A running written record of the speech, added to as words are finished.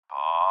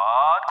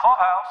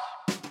Clubhouse.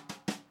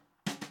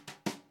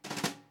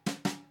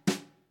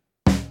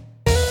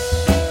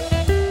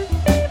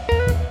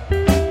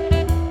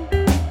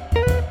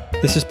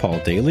 This is Paul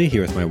Daly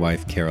here with my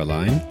wife,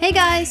 Caroline. Hey,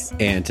 guys.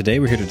 And today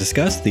we're here to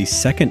discuss the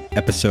second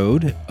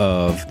episode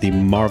of The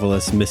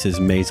Marvelous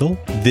Mrs.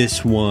 Maisel.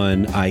 This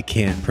one I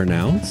can't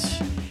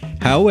pronounce.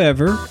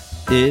 However,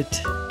 it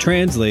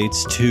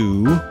translates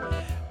to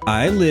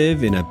I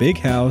live in a big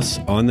house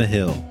on the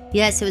hill.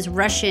 Yes, it was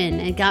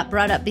Russian. It got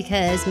brought up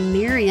because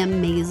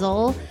Miriam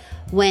Maisel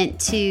went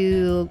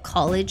to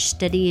college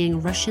studying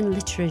Russian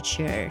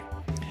literature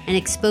and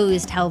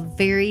exposed how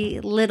very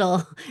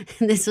little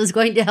this was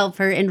going to help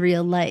her in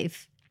real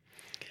life.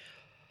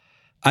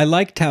 I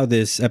liked how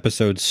this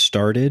episode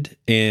started,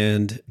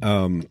 and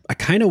I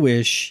kind of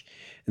wish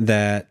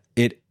that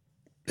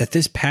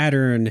this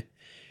pattern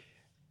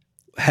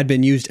had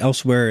been used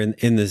elsewhere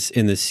in this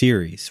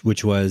series,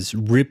 which was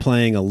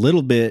replaying a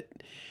little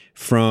bit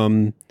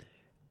from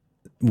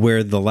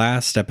where the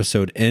last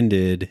episode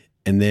ended,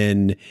 and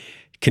then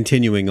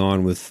continuing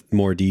on with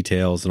more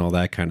details and all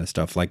that kind of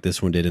stuff, like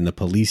this one did in the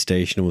police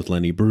station with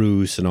Lenny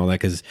Bruce and all that,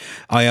 because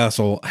I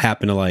also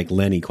happen to like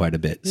Lenny quite a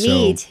bit.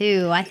 Me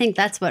too. I think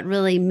that's what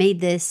really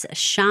made this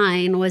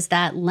shine, was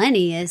that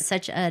Lenny is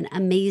such an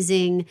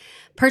amazing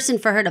person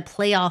for her to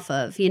play off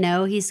of. You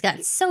know, he's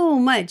got so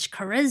much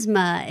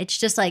charisma. It's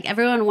just like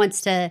everyone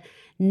wants to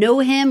know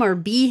him or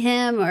be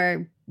him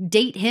or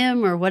date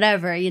him or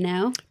whatever, you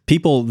know?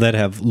 People that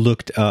have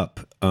looked up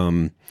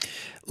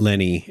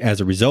Lenny as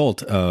a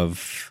result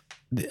of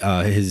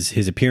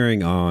his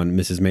appearing on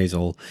Mrs.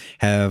 Maisel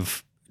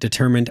have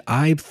determined,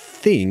 I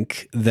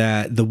think,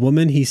 that the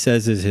woman he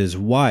says is his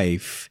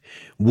wife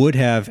would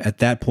have at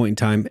that point in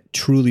time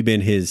truly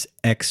been his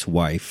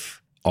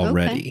ex-wife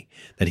already. Okay.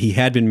 That he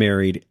had been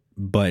married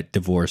but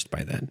divorced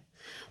by then.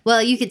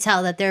 Well, you could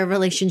tell that their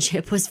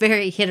relationship was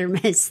very hit or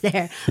miss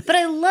there. But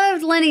I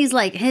loved Lenny's,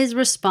 like, his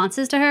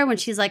responses to her when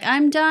she's like,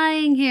 I'm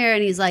dying here.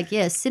 And he's like,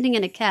 yes, sitting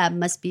in a cab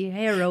must be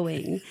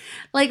harrowing.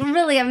 Like,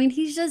 really, I mean,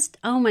 he's just,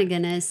 oh my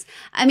goodness.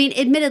 I mean,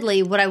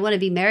 admittedly, would I want to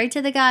be married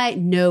to the guy?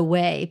 No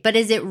way. But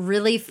is it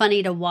really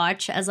funny to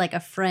watch as like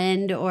a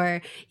friend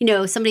or, you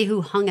know, somebody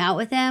who hung out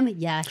with him?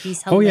 Yeah,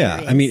 he's hilarious.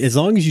 Oh, yeah. I mean, as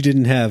long as you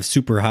didn't have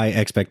super high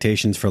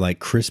expectations for like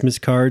Christmas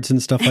cards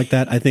and stuff like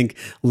that, I think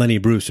Lenny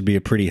Bruce would be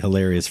a pretty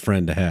hilarious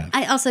friend to have.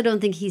 I also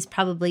don't think he's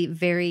probably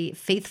very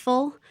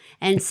faithful.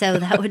 And so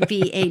that would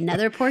be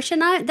another portion.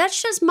 That's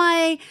just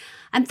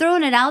I'm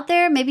throwing it out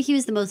there. Maybe he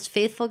was the most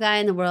faithful guy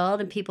in the world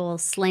and people will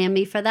slam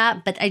me for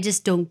that. But I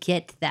just don't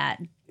get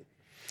that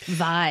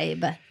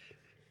vibe.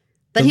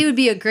 But he would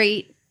be a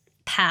great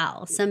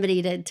pal,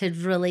 somebody to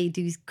really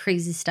do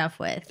crazy stuff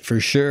with.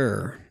 For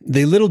sure.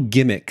 The little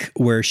gimmick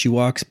where she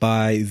walks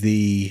by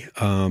the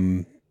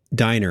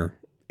diner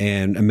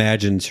and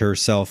imagines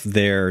herself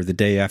there the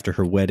day after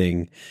her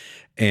wedding,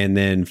 and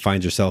then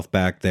finds herself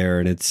back there,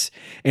 and it's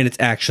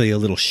actually a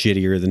little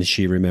shittier than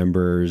she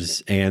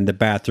remembers. And the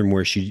bathroom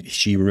where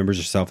she remembers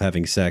herself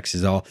having sex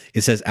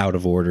it says out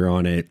of order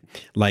on it,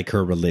 like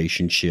her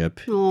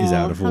relationship is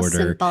out of order.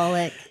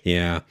 Symbolic.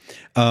 Yeah.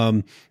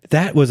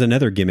 That was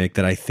another gimmick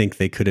that I think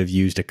they could have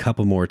used a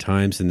couple more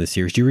times in the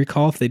series. Do you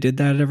recall if they did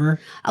that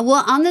ever?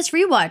 Well, on this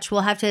rewatch,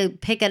 we'll have to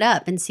pick it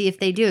up and see if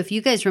they do. If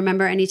you guys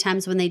remember any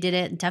times when they did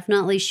it,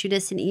 definitely shoot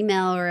us an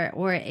email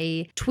or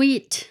a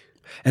tweet.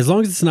 As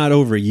long as it's not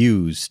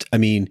overused. I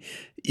mean,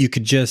 you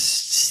could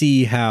just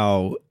see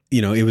how,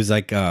 you know, it was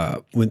like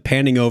when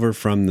panning over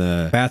from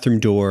the bathroom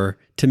door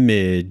to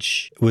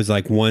Midge was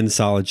like one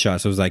solid shot.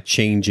 So it was like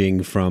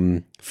changing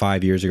from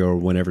 5 years ago or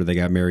whenever they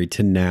got married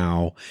to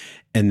now.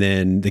 And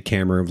then the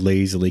camera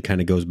lazily kind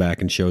of goes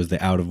back and shows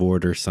the out of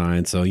order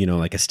sign. So, you know,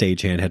 like a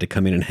stagehand had to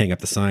come in and hang up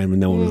the sign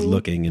when no one was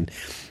looking. And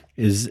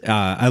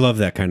I love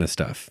that kind of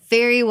stuff.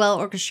 Very well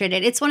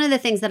orchestrated. It's one of the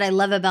things that I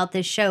love about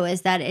this show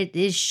is that it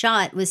is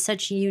shot with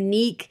such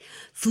unique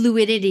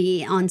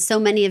fluidity on so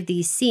many of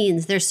these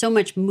scenes. There's so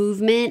much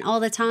movement all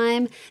the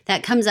time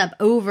that comes up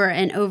over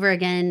and over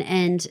again.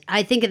 And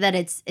I think that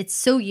it's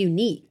so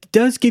unique. It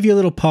does give you a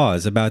little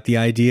pause about the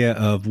idea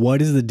of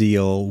what is the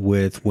deal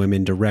with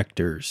women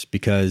directors,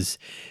 because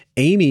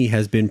Amy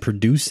has been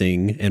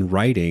producing and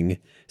writing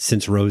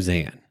since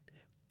Roseanne,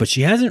 but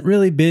she hasn't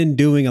really been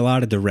doing a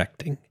lot of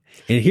directing.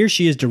 And here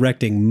she is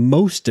directing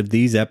most of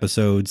these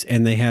episodes,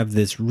 and they have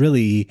this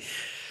really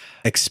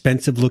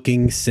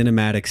expensive-looking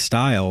cinematic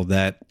style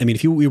that, I mean,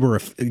 if we were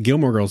a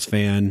Gilmore Girls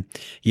fan,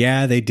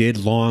 yeah, they did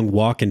long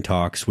walk and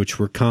talks, which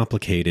were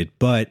complicated,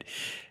 but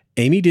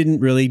Amy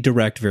didn't really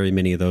direct very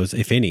many of those,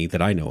 if any,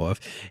 that I know of.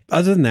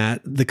 Other than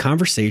that, the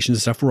conversations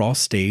and stuff were all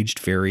staged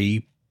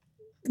very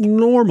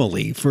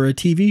normally for a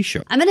TV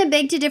show. I'm going to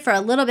beg to differ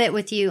a little bit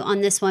with you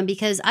on this one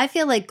because I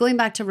feel like going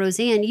back to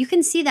Roseanne, you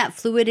can see that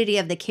fluidity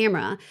of the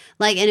camera.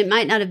 Like, and it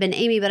might not have been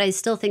Amy, but I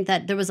still think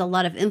that there was a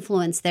lot of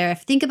influence there.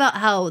 Think about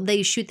how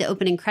they shoot the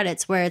opening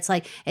credits where it's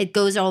like it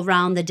goes all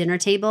around the dinner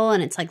table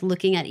and it's like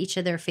looking at each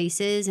of their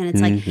faces and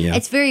it's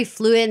it's very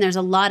fluid and there's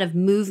a lot of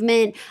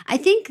movement. I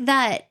think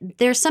that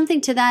there's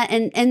something to that.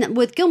 And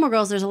with Gilmore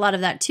Girls, there's a lot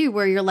of that too,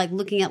 where you're like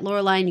looking at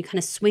Lorelai and you kind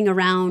of swing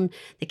around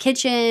the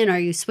kitchen or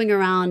you swing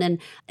around and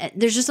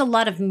there's just a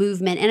lot of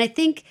movement. And I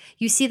think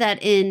you see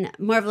that in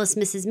Marvelous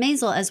Mrs.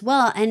 Maisel as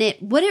well. And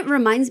what it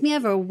reminds me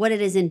of, or what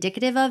it is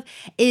indicative of,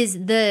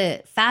 is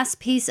the fast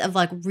pace of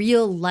like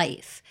real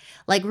life.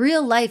 Like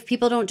real life,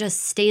 people don't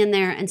just stand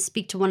there and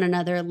speak to one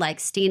another like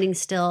standing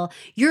still.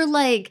 You're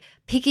like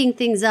picking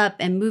things up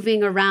and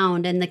moving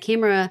around, and the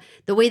camera,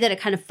 the way that it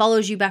kind of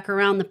follows you back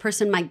around, the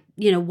person might,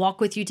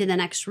 walk with you to the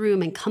next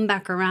room and come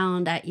back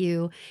around at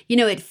you.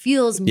 It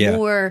feels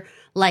more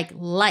like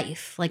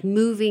life, like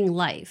moving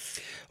life.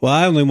 Well,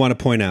 I only want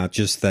to point out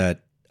just that,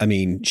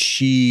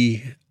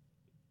 she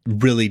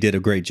really did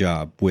a great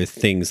job with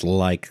things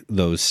like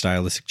those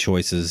stylistic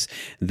choices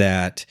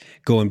that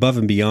go above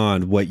and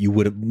beyond what you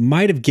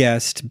might have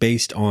guessed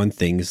based on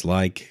things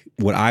like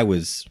what I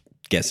was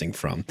guessing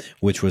from,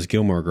 which was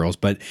Gilmore Girls.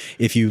 But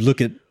if you look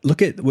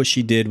at what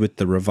she did with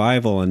the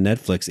revival on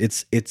Netflix,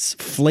 its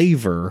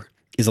flavor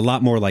is a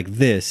lot more like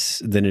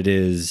this than it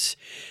is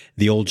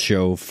the old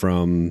show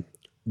from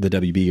the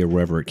WB or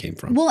wherever it came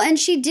from. Well, and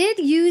she did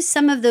use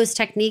some of those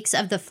techniques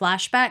of the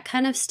flashback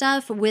kind of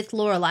stuff with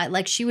Lorelai.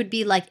 Like she would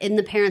be like in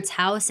the parents'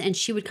 house and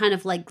she would kind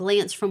of like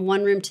glance from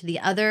one room to the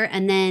other,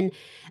 and then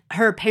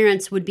her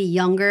parents would be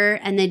younger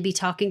and they'd be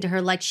talking to her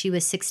like she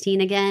was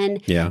 16 again.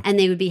 Yeah. And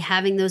they would be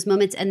having those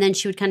moments. And then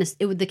she would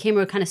the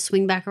camera would kind of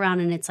swing back around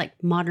and it's like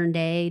modern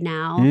day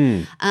now.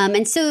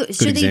 And so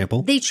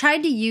they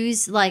tried to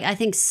use like, I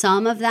think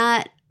some of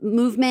that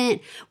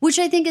movement, which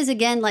I think is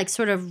again like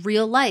sort of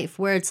real life,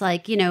 where it's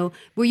like,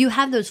 where you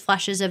have those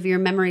flashes of your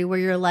memory where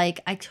you're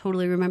like, I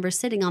totally remember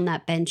sitting on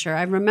that bench, or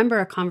I remember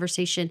a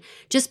conversation,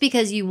 just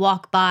because you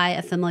walk by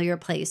a familiar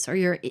place or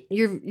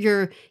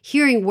you're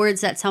hearing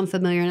words that sound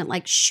familiar and it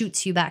like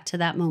shoots you back to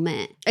that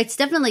moment. It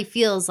definitely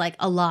feels like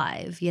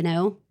alive,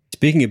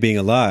 Speaking of being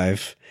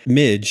alive,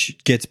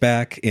 Midge gets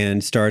back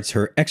and starts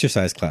her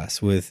exercise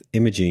class with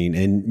Imogene,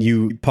 and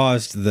you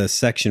paused the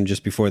section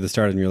just before the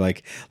start and you're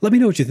like, let me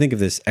know what you think of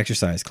this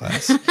exercise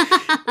class.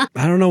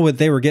 I don't know what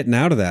they were getting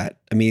out of that.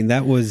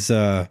 That was...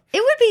 It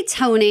would be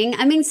toning.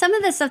 Some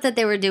of the stuff that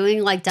they were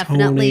doing, like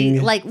definitely,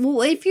 like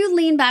if you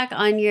lean back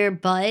on your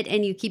butt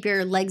and you keep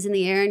your legs in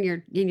the air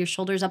and your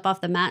shoulders up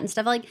off the mat and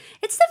stuff, like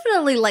it's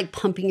definitely like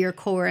pumping your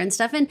core and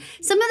stuff. And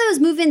some of those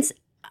movements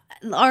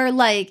are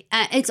like,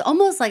 it's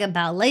almost like a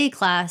ballet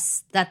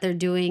class that they're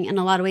doing in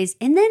a lot of ways.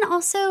 And then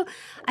also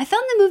I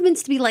found the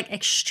movements to be like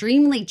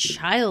extremely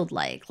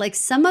childlike. Like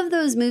some of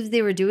those moves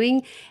they were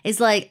doing is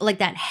like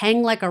that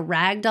hang like a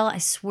rag doll. I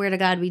swear to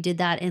God, we did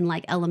that in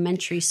like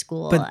elementary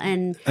school,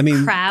 and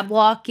crab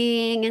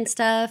walking and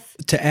stuff.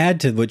 To add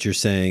to what you're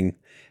saying,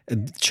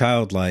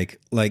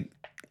 childlike, like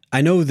I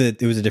know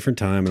that it was a different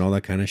time and all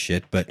that kind of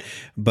shit, but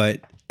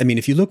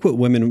if you look what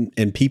women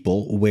and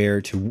people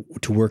wear to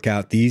work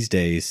out these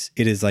days,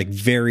 it is like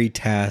very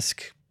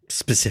task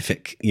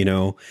specific,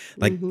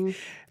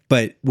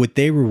 But what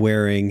they were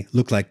wearing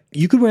looked like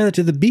you could wear that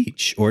to the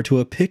beach or to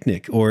a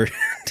picnic or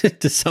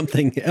to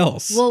something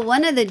else. Well,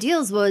 one of the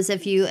deals was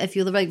if you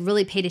like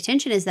really paid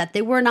attention is that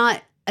they were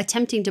not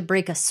attempting to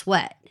break a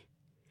sweat.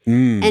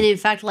 And in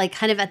fact, like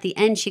kind of at the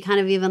end, she kind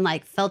of even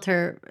like felt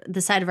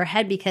the side of her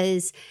head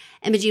because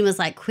Imogene was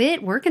like,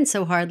 quit working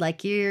so hard.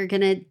 Like you're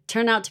going to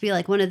turn out to be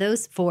like one of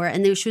those four.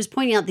 And then she was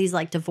pointing out these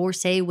like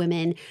divorcee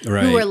women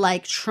who were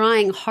like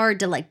trying hard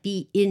to like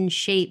be in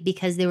shape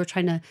because they were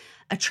trying to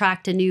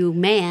attract a new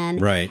man.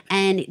 Right.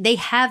 And they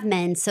have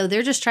men. So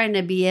they're just trying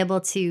to be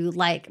able to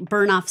like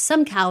burn off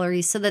some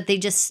calories so that they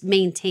just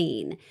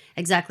maintain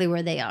exactly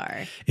where they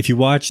are. If you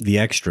watch the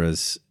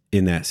extras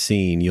in that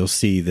scene, you'll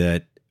see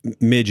that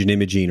Midge and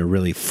Imogene are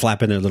really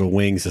flapping their little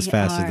wings as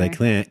fast as they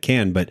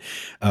can, but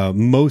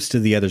most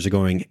of the others are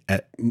going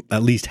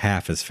at least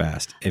half as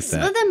fast, if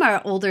that. Some of them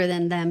are older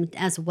than them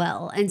as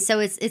well. And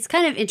so it's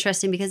kind of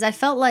interesting because I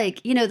felt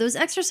like, those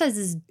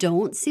exercises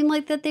don't seem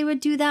like that they would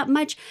do that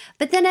much.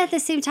 But then at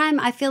the same time,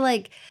 I feel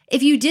like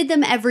if you did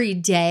them every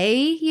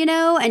day,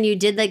 and you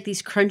did like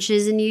these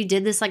crunches and you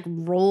did this like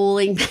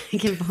rolling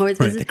back and forth.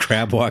 Right, the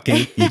crab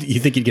walking. you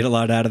think you'd get a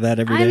lot out of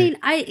that every day?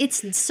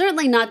 It's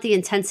certainly not the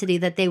intensity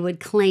that they would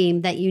claim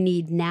that you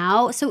need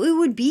now. So it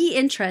would be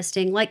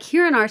interesting. Like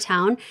here in our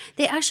town,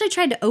 they actually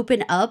tried to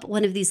open up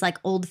one of these like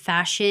old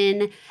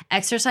fashioned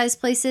exercise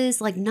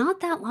places like not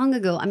that long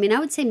ago. I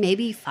would say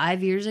maybe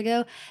 5 years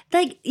ago.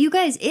 Like you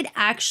guys, it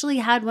actually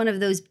had one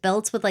of those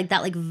belts with like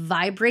that like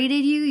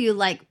vibrated you. You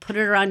like put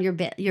it around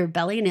your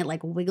belly and it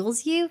like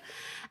wiggles you.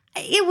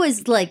 It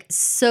was like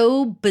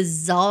so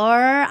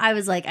bizarre. I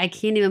was like, I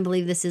can't even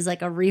believe this is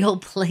like a real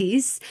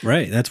place.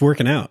 Right. That's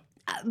working out.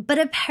 But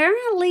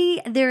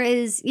apparently there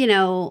is,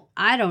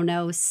 I don't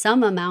know,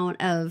 some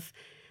amount of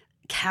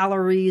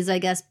calories, I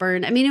guess,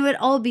 burned. I mean, it would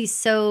all be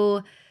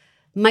so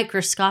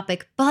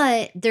microscopic,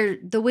 but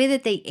the way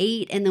that they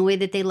ate and the way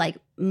that they like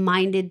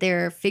minded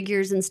their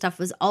figures and stuff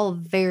was all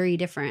very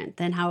different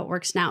than how it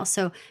works now.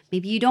 So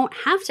maybe you don't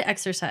have to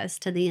exercise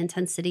to the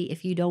intensity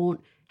if you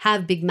don't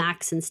have Big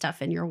Macs and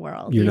stuff in your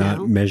world. You're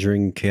not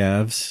measuring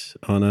calves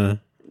on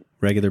a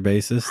regular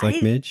basis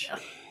like Midge?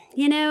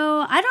 You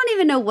know, I don't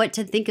even know what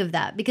to think of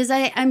that because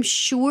I'm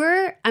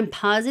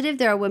positive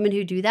there are women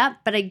who do that,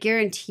 but I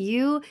guarantee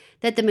you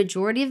that the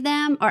majority of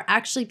them are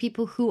actually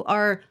people who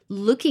are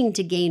looking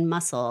to gain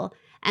muscle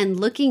and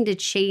looking to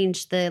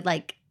change the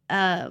like.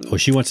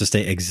 She wants to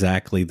stay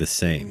exactly the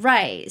same.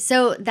 Right.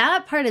 So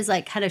that part is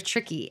like kind of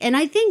tricky. And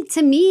I think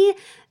to me,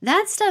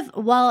 that stuff,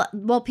 while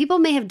people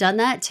may have done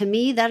that, to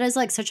me, that is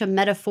like such a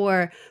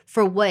metaphor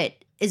for what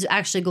is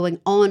actually going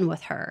on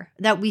with her,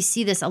 that we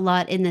see this a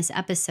lot in this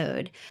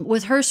episode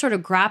with her sort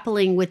of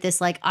grappling with this,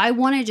 like, I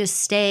want to just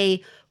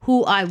stay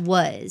who I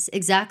was,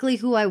 exactly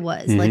who I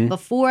was, like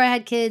before I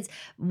had kids,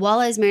 while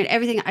I was married,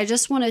 everything. I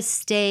just want to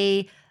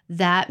stay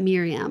that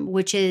Miriam,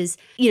 which is,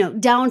 you know,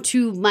 down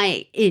to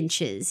my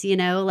inches, you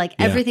know, like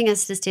everything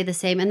has to stay the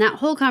same. And that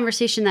whole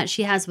conversation that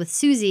she has with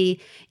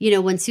Susie, you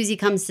know, when Susie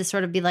comes to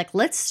sort of be like,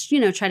 let's, you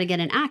know, try to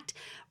get an act,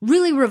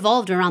 really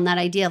revolved around that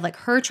idea of like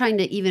her trying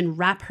to even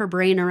wrap her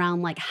brain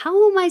around like,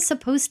 how am I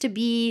supposed to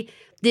be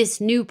this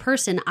new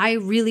person? I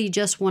really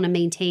just want to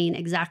maintain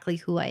exactly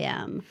who I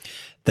am.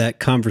 That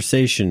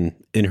conversation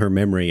in her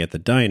memory at the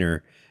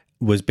diner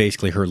was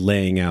basically her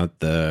laying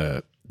out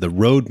the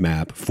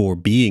roadmap for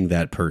being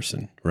that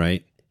person,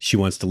 right? She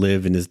wants to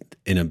live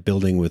in a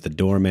building with a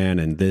doorman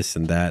and this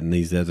and that and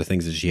these other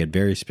things that she had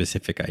very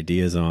specific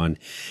ideas on.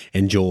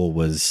 And Joel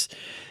was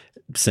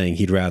saying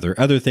he'd rather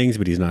other things,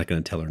 but he's not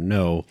going to tell her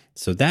no.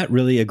 So that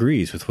really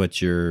agrees with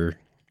what you're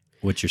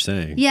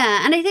saying.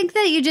 Yeah, and I think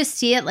that you just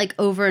see it like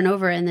over and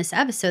over in this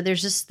episode.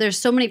 There's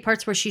so many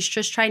parts where she's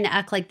just trying to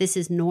act like this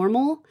is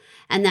normal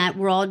and that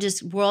we're all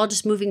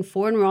just moving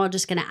forward and we're all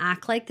just going to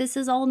act like this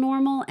is all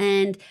normal.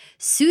 And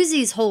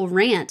Susie's whole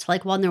rant,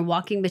 like while they're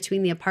walking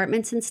between the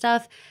apartments and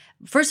stuff,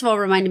 first of all,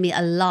 reminded me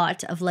a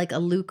lot of like a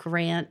Luke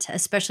rant,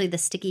 especially the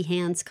sticky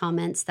hands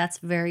comments. That's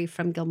very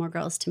from Gilmore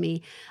Girls to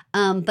me.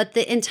 But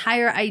the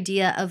entire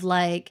idea of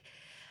like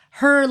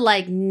her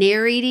like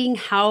narrating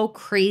how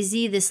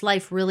crazy this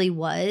life really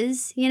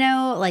was, you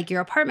know, like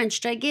your apartment's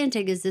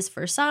gigantic. Is this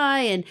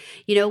Versailles? And,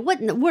 you know,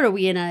 what are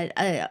we in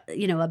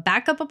a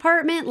backup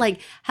apartment?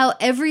 Like how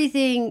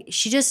everything,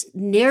 she just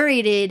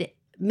narrated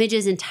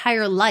Midge's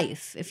entire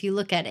life, if you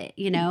look at it,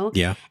 you know?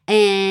 Yeah.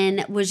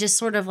 And was just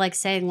sort of like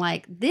saying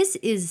like, this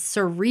is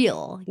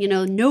surreal, you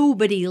know,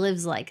 nobody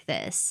lives like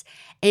this.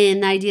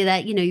 And the idea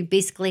that, you know, you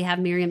basically have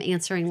Miriam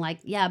answering like,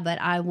 yeah,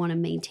 but I want to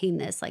maintain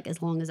this like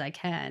as long as I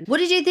can. What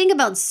did you think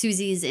about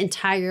Susie's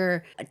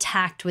entire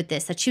tact with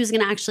this? That she was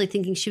going to actually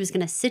thinking she was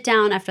going to sit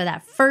down after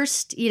that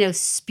first, you know,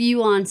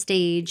 spew on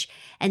stage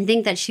and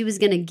think that she was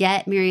going to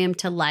get Miriam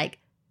to like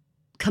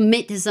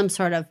commit to some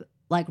sort of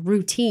like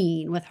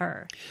routine with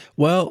her?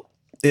 Well,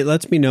 it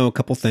lets me know a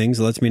couple things.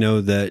 It lets me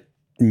know that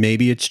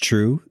maybe it's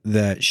true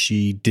that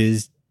she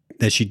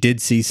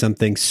did see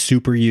something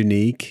super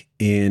unique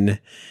in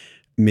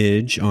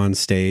Midge on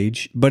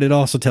stage, but it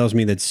also tells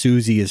me that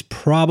Susie is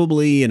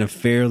probably in a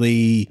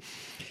fairly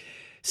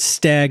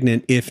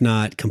stagnant, if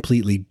not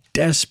completely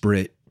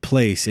desperate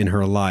place in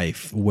her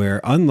life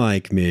where,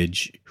 unlike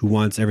Midge, who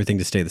wants everything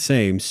to stay the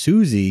same,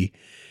 Susie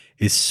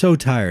is so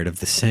tired of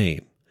the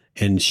same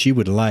and she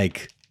would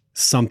like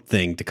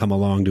something to come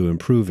along to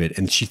improve it,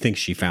 and she thinks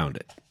she found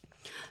it.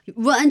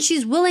 Well, and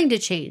she's willing to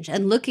change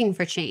and looking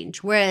for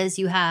change, whereas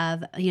you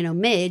have, you know,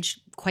 Midge,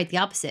 quite the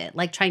opposite,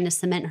 like trying to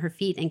cement her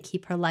feet and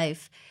keep her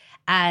life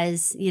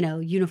as, you know,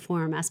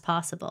 uniform as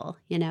possible,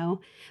 you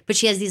know? But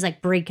she has these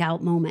like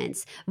breakout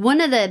moments.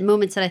 One of the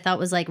moments that I thought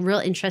was like real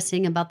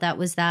interesting about that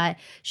was that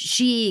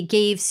she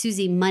gave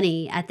Susie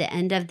money at the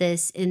end of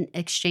this in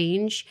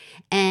exchange.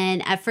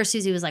 And at first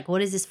Susie was like,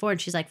 what is this for?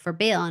 And she's like, for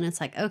bail. And it's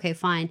like, okay,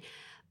 fine.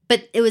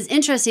 But it was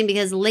interesting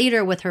because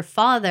later with her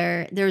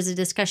father, there was a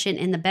discussion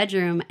in the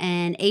bedroom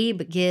and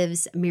Abe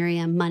gives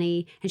Miriam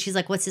money and she's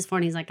like, what's this for?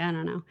 And he's like, I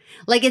don't know.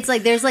 Like, it's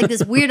like, there's like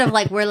this weird of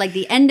like where like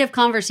the end of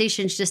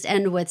conversations just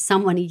end with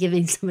someone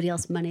giving somebody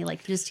else money.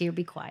 Like, just here,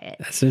 be quiet.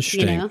 That's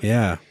interesting. You know?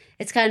 Yeah.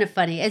 It's kind of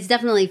funny. It's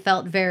definitely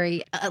felt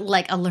very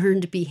like a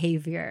learned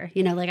behavior.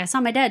 You know, like I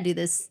saw my dad do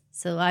this,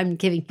 so I'm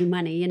giving you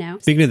money, you know?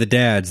 Speaking of the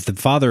dads, the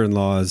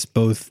father-in-laws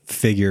both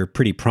figure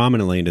pretty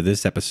prominently into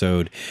this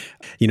episode.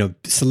 You know,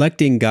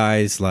 selecting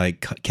guys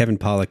like Kevin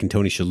Pollak and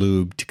Tony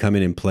Shalhoub to come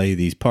in and play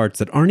these parts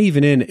that aren't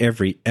even in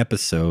every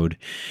episode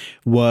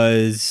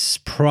was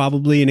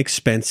probably an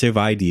expensive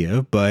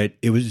idea, but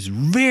it was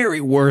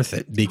very worth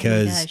it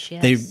because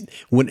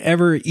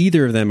whenever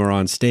either of them are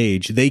on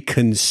stage, they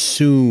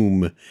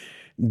consume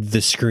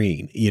the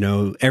screen. You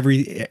know,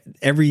 every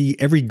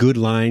good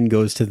line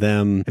goes to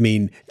them. I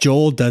mean,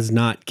 Joel does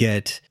not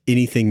get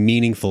anything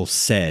meaningful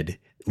said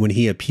when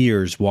he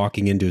appears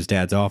walking into his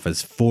dad's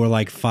office for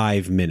like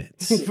 5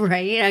 minutes.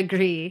 Right, I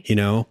agree. You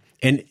know,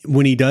 and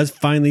when he does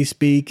finally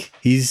speak,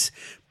 he's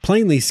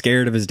plainly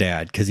scared of his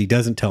dad because he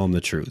doesn't tell him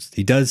the truth.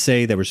 He does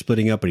say that we're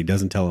splitting up, but he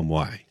doesn't tell him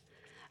why.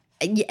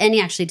 And he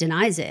actually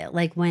denies it.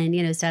 Like when,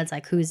 his dad's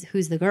like, who's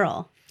the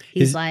girl?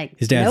 He's like,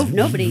 his dad's nope,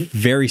 nobody.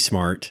 Very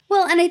smart.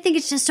 Well, and I think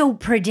it's just so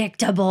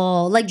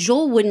predictable. Like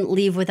Joel wouldn't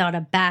leave without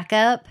a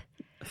backup.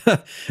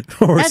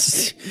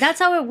 That's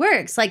how it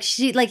works. Like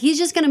he's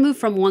just going to move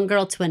from one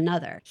girl to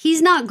another.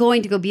 He's not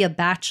going to go be a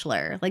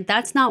bachelor. Like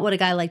that's not what a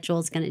guy like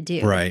Joel's going to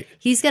do. Right.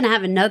 He's going to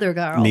have another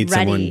girl Need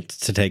ready. someone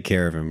to take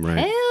care of him, right?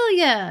 Hell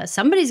yeah.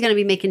 Somebody's going to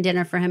be making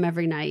dinner for him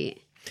every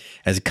night.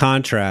 As a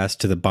contrast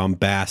to the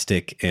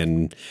bombastic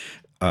and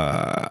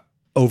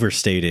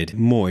overstated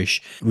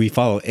Moish, we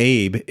follow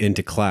Abe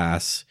into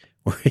class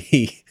where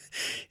he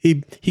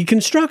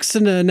constructs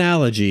an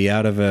analogy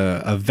out of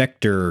a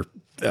vector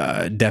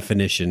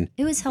definition.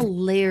 It was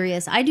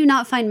hilarious. I do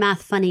not find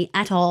math funny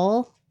at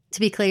all, to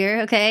be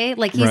clear, okay?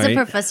 Like he's a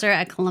professor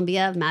at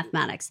Columbia of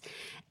mathematics.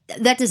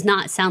 That does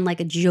not sound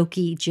like a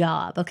jokey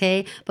job,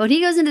 okay? But when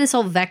he goes into this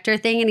whole vector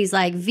thing and he's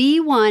like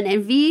V1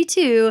 and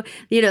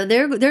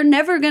V2, they're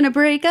never going to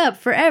break up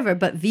forever,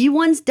 but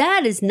V1's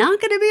dad is not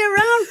going to be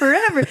around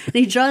forever. And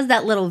he draws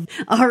that little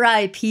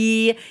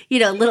RIP,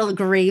 little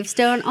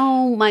gravestone.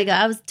 Oh my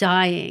God, I was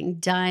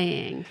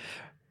dying.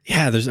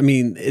 Yeah,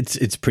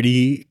 it's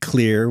pretty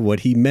clear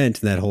what he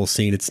meant in that whole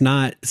scene. It's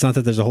not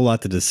that there's a whole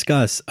lot to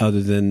discuss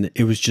other than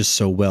it was just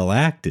so well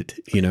acted,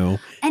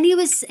 And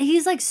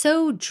he's like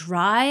so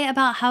dry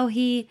about how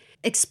he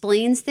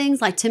explains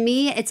things. Like to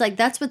me, it's like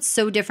that's what's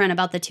so different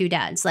about the two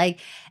dads. Like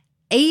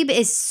Abe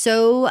is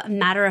so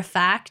matter of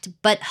fact,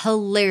 but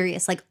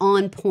hilarious, like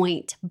on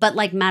point, but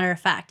like matter of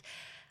fact.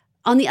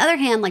 On the other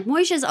hand, like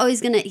Moishe is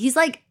always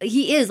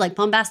he is like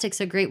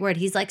bombastic's a great word.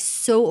 He's like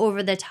so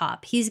over the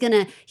top. He's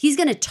gonna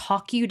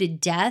talk you to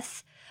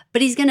death,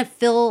 but he's gonna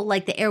fill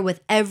like the air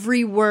with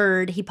every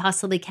word he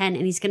possibly can,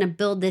 and he's gonna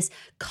build this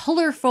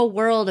colorful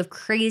world of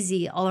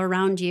crazy all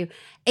around you.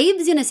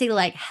 Abe's gonna say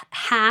like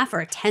half or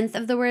a tenth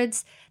of the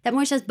words that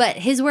Moishe says, but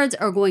his words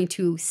are going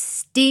to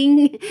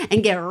sting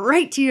and get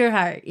right to your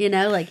heart.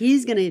 Like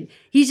he's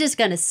just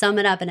gonna sum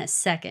it up in a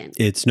second.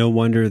 It's no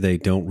wonder they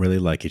don't really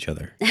like each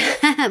other.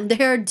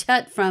 They're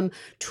cut from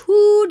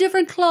two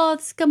different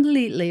cloths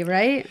completely,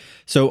 right?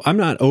 So I'm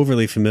not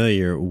overly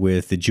familiar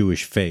with the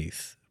Jewish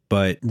faith,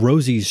 but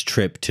Rosie's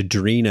trip to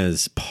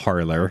Drina's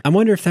parlor, I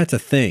wonder if that's a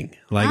thing.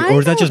 Or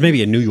is that just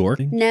maybe a New York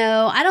thing?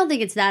 No, I don't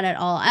think it's that at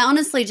all. I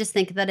honestly just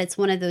think that it's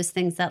one of those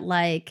things that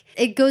like,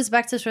 it goes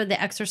back to sort of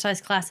the exercise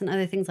class and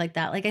other things like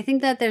that. Like I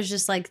think that there's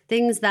just like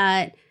things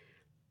that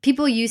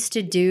people used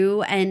to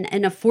do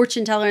and a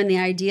fortune teller and the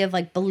idea of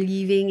like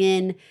believing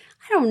in,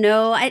 I don't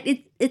know.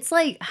 It's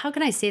like, how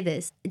can I say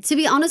this? To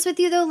be honest with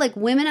you though, like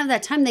women of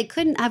that time, they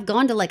couldn't have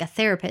gone to like a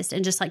therapist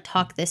and just like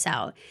talk this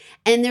out.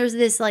 And there's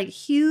this like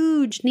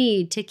huge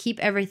need to keep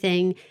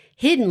everything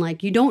hidden.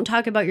 Like you don't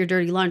talk about your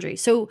dirty laundry.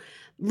 So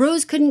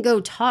Rose couldn't go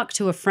talk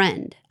to a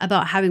friend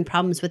about having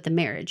problems with the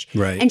marriage.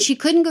 Right. And she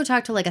couldn't go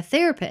talk to like a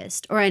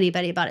therapist or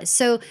anybody about it.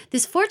 So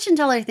this fortune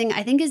teller thing,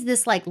 I think is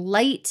this like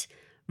light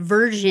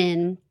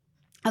version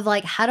of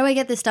like, how do I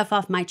get this stuff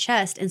off my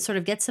chest and sort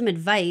of get some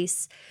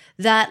advice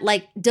that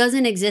like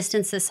doesn't exist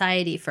in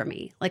society for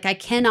me. Like I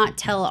cannot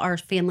tell our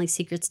family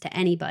secrets to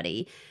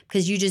anybody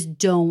because you just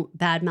don't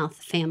badmouth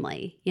the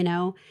family,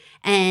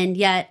 And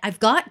yet I've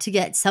got to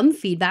get some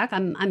feedback.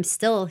 I'm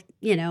still,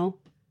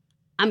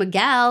 I'm a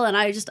gal and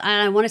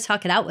I want to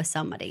talk it out with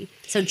somebody.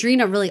 So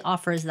Drina really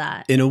offers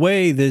that. In a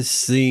way, this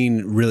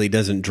scene really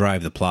doesn't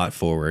drive the plot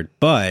forward,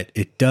 but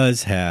it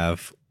does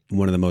have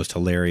one of the most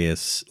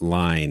hilarious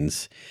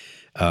lines.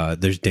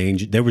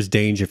 There was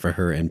danger for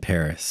her in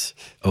Paris.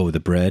 Oh, the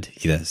bread?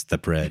 Yes, the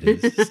bread.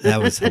 That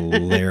was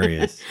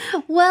hilarious.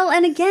 Well,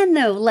 and again,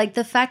 though, like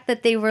the fact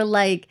that they were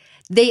like,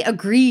 they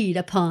agreed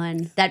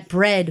upon that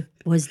bread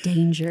was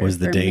danger. Was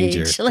the danger.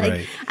 Midge. Like,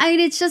 right. I mean,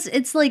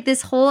 it's like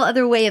this whole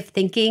other way of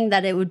thinking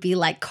that it would be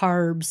like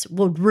carbs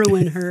would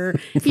ruin her.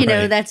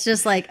 Right. That's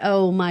just like,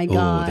 oh my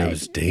God. Oh, there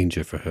was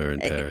danger for her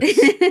in Paris.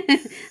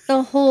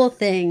 The whole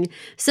thing.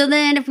 So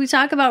then if we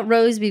talk about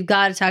Rose, we've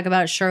got to talk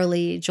about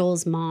Shirley,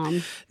 Joel's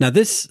mom. Now,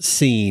 this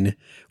scene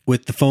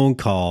with the phone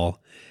call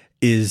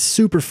is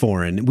super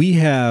foreign. We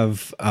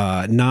have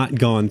not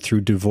gone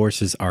through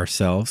divorces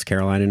ourselves,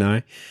 Caroline and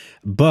I,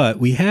 but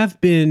we have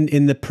been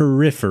in the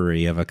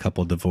periphery of a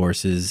couple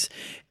divorces.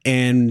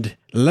 And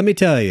let me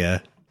tell you,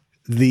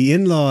 the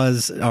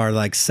in-laws are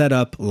like set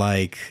up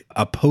like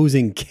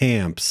opposing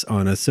camps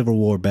on a Civil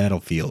War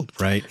battlefield,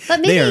 right?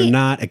 But they are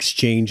not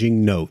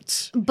exchanging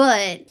notes.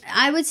 But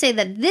I would say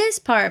that this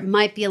part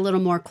might be a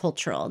little more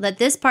cultural, that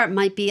this part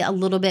might be a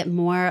little bit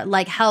more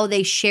like how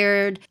they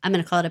shared, I'm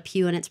going to call it a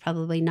pew and it's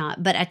probably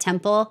not, but a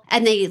temple.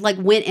 And they like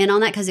went in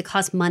on that because it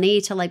cost money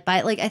to like buy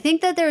it. Like I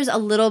think that there's a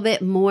little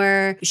bit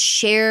more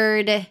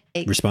shared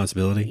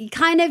responsibility.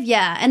 Kind of,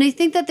 yeah. And I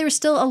think that there's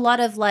still a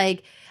lot of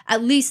like,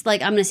 at least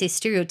like I'm going to say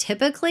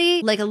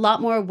stereotypically, like a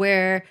lot more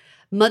where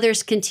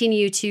mothers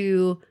continue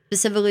to,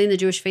 specifically in the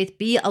Jewish faith,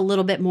 be a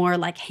little bit more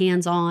like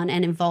hands-on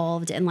and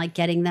involved and like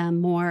getting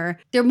them more,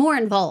 they're more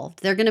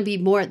involved. They're going to be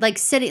more like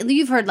sitting,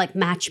 you've heard like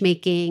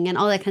matchmaking and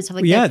all that kind of stuff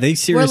like that. Yeah, they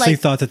seriously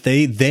thought that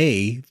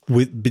they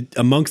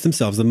amongst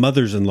themselves, the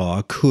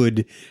mothers-in-law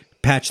could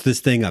patch this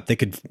thing up. They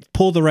could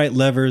pull the right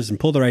levers and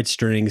pull the right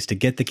strings to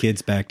get the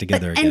kids back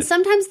together again. And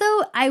sometimes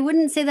though, I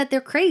wouldn't say that they're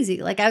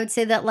crazy. Like I would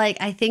say that like,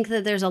 I think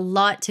that there's a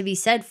lot to be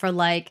said for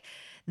like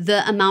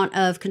the amount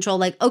of control.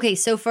 Like, okay,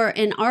 so for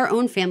in our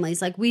own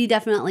families, like we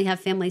definitely have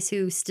families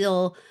who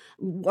still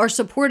are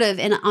supportive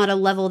and on a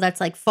level that's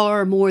like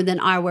far more than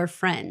our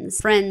friends.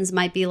 Friends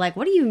might be like,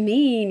 what do you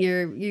mean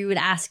you would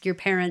ask your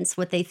parents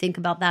what they think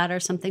about that or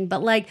something?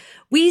 But like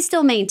we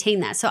still maintain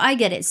that. So I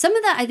get it. Some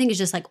of that I think is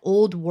just like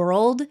old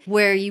world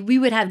where we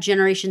would have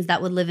generations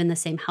that would live in the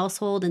same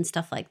household and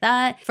stuff like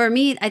that. For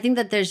me, I think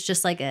that there's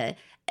just like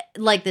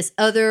this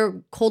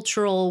other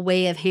cultural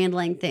way of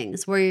handling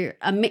things where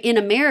in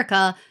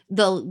America,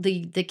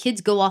 the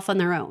kids go off on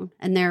their own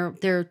and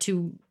they're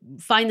to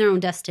find their own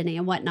destiny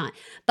and whatnot.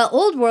 But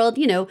old world,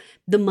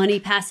 the money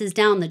passes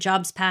down, the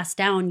jobs pass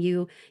down.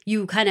 You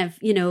kind of,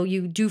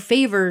 you do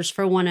favors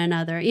for one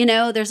another.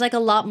 There's like a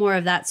lot more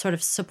of that sort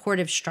of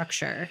supportive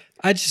structure.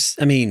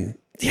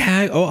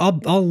 Yeah,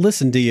 I'll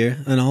listen to you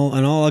and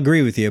I'll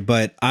agree with you.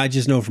 But I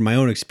just know from my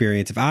own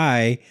experience, if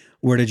I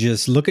were to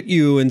just look at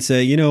you and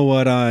say, you know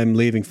what, I'm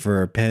leaving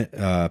for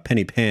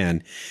Penny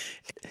Pan,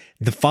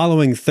 the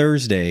following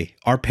Thursday,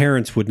 our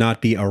parents would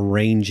not be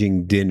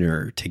arranging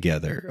dinner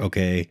together,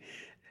 okay?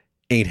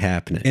 Ain't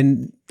happening.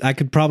 And I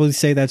could probably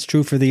say that's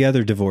true for the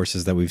other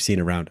divorces that we've seen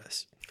around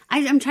us.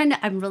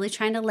 I'm really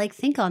trying to like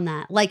think on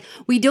that. Like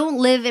we don't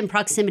live in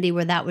proximity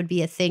where that would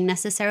be a thing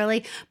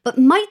necessarily, but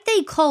might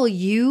they call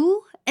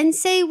you and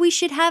say we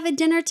should have a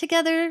dinner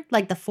together,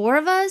 like the four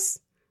of us?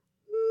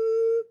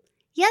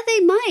 Yeah, they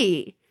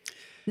might.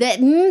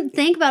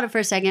 Think about it for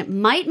a second.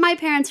 Might my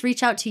parents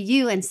reach out to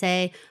you and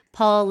say,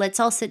 Paul, let's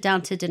all sit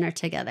down to dinner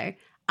together?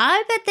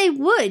 I bet they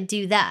would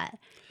do that.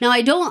 Now, I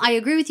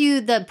agree with you.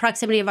 The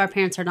proximity of our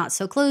parents are not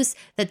so close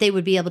that they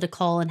would be able to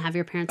call and have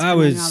your parents come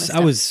in and all this stuff.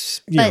 I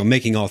was,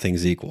 making all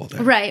things equal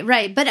there.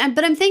 Right. But I'm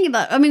thinking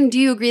about, do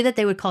you agree that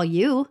they would call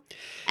you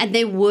and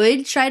they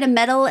would try to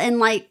meddle and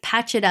like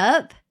patch it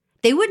up?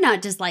 They would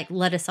not just like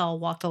let us all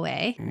walk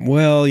away.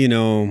 Well,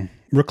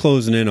 we're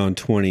closing in on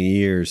 20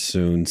 years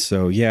soon.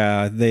 So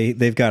yeah,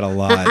 they've got a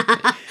lot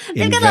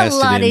They've got a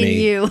lot in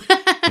you.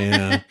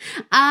 Yeah.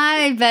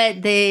 I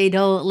bet they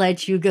don't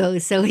let you go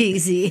so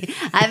easy.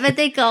 I bet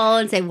they call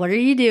and say, what are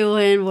you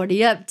doing? What are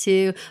you up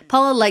to?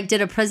 Paula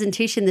did a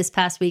presentation this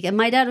past week and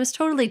my dad was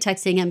totally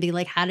texting him being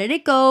like, how did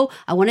it go?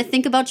 I want to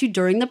think about you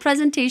during the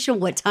presentation.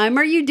 What time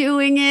are you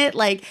doing it?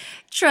 Like,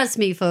 trust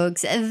me,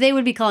 folks, they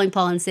would be calling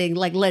Paul and saying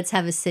like, let's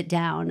have a sit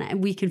down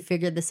and we can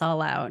figure this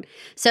all out.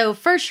 So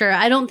for sure,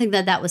 I don't think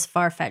that was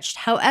far-fetched.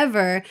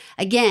 However,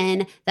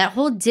 again, that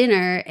whole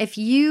dinner, if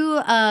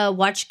you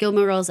watch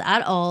Gilmore Girls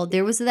at all,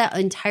 there was that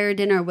entire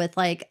dinner with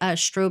like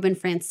Strobe and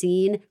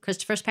Francine,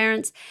 Christopher's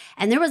parents.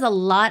 And there was a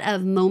lot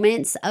of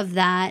moments of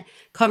that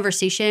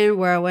conversation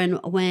where when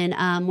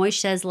Moish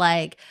says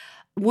like,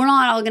 we're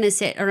not all going to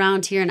sit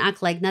around here and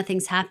act like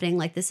nothing's happening.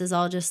 Like this is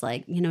all just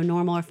like,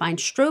 normal or fine.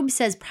 Strobe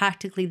says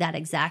practically that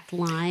exact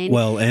line.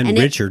 Well, and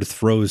Richard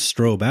throws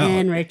Strobe out.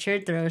 And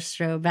Richard throws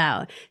Strobe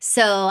out.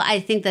 So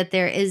I think that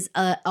there is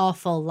an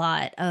awful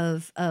lot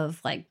of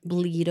like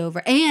bleed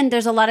over. And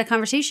there's a lot of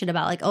conversation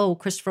about like, oh,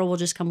 Christopher will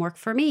just come work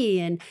for me.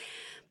 And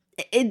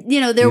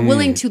they're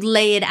willing to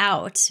lay it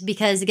out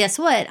because guess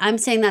what? I'm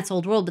saying that's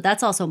old world, but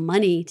that's also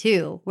money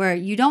too, where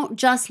you don't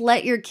just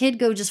let your kid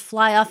go just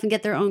fly off and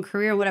get their own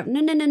career or whatever.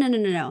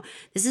 No.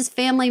 This is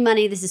family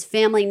money. This is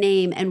family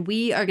name. And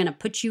we are going to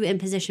put you in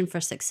position for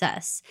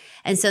success.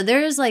 And so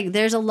there's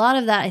a lot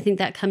of that. I think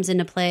that comes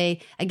into play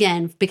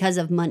again, because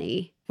of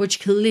money, which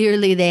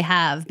clearly they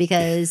have,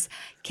 because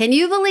can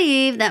you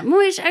believe that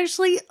Moish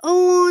actually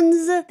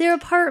owns their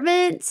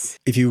apartment?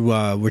 If you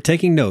were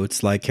taking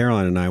notes like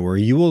Caroline and I were,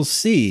 you will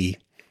see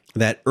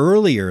that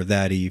earlier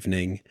that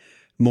evening,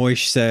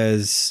 Moish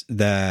says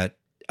that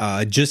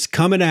just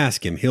come and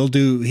ask him. He'll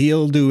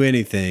do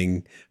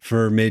anything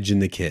for Midge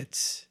and the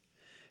kids.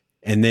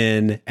 And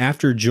then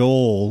after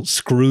Joel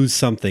screws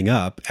something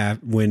up,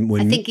 when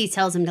I think he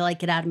tells him to like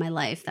get out of my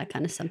life, that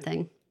kind of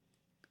something.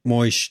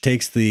 Moish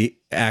takes the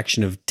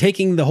action of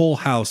taking the whole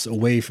house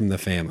away from the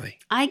family.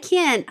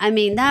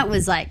 That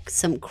was like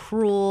some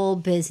cruel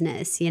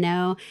business,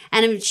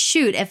 And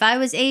shoot, if I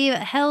was Abe,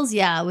 hells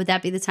yeah, would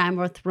that be the time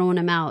we're throwing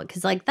him out?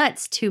 Because like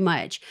that's too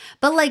much.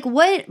 But like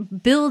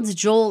what builds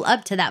Joel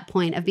up to that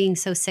point of being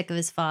so sick of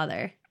his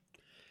father?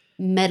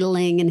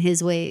 Meddling in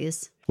his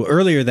ways. Well,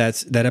 earlier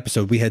that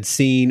episode, we had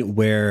seen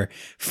where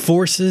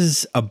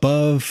forces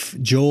above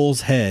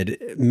Joel's head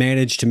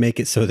managed to make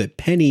it so that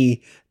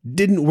Penny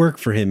didn't work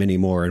for him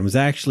anymore and was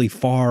actually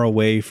far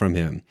away from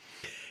him.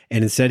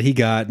 and instead he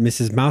got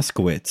Mrs.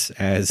 Mouskowitz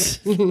as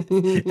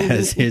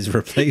his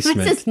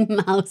replacement.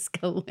 Mrs.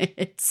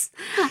 Mouskowitz.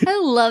 I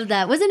love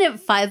that. Wasn't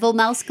it Fievel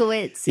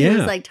Mouskowitz? He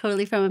was like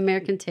totally from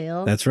American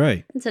Tail. That's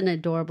right. It's an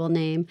adorable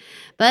name.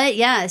 But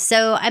yeah,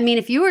 so I mean,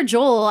 if you were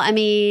Joel, I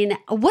mean,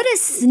 what a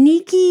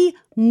sneaky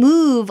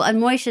move on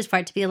Moisha's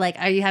part to be like,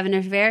 are you having an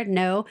affair?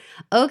 No.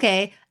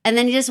 Okay. And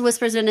then he just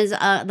whispers in his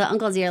the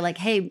uncle's ear, like,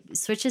 hey,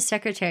 switch his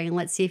secretary and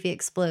let's see if he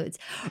explodes.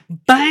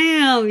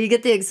 Bam! You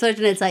get the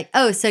explosion. It's like,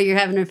 oh, so you're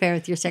having an affair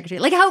with your secretary.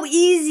 Like, how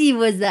easy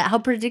was that? How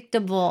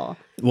predictable.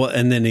 Well,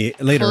 and then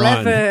later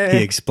on,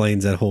 he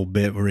explains that whole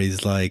bit where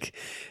he's like,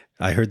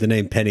 I heard the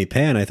name Penny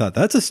Pan. I thought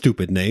that's a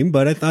stupid name,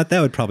 but I thought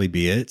that would probably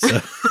be it.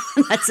 So.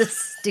 That's a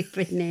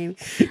stupid name.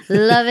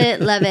 Love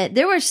it. Love it.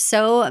 There were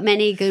so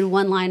many good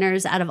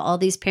one-liners out of all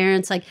these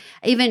parents. Like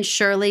even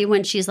Shirley,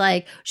 when she's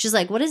like,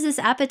 what is this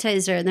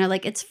appetizer? And they're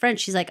like, it's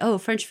French. She's like, oh,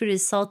 French food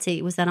is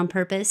salty. Was that on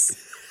purpose?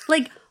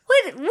 Like,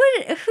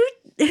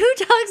 who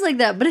talks like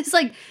that? But it's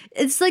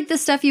like the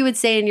stuff you would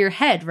say in your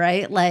head,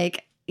 right?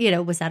 Like,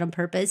 was that on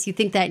purpose? You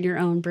think that in your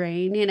own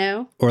brain,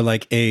 Or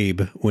like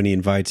Abe when he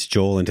invites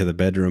Joel into the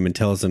bedroom and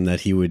tells him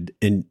that he would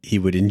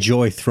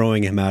enjoy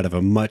throwing him out of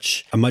a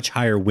much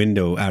higher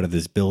window out of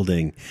this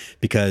building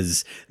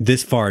because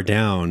this far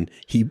down,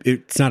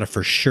 it's not a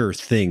for sure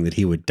thing that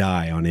he would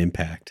die on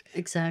impact.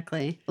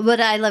 Exactly.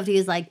 What I loved, he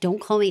was like, don't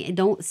call me,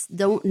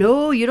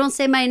 no, you don't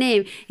say my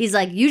name. He's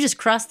like, you just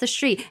cross the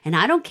street and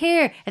I don't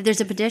care if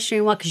there's a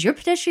pedestrian walk because your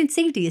pedestrian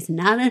safety is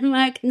not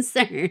my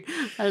concern.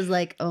 I was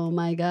like, oh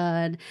my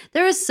God.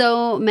 There are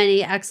so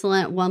many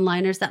excellent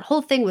one-liners. That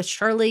whole thing with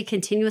Shirley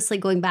continuously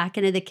going back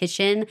into the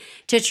kitchen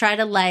to try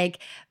to like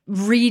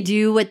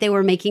redo what they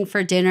were making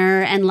for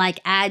dinner and like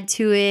add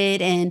to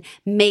it and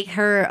make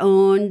her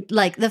own,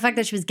 like the fact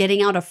that she was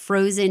getting out a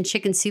frozen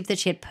chicken soup that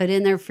she had put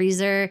in their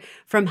freezer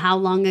from how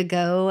long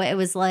ago. It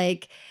was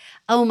like,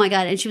 oh my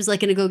God. And she was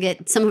like going to go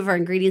get some of her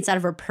ingredients out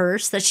of her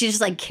purse that she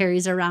just like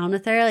carries around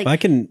with her. Like I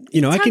can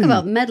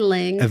about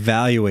meddling.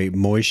 Evaluate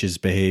Moisha's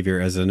behavior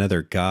as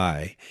another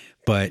guy.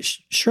 But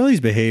Shirley's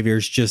behavior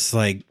is just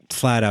like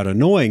flat out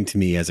annoying to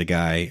me as a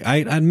guy. I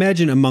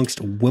imagine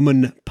amongst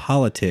women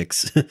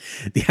politics,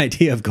 the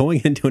idea of going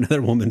into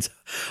another woman's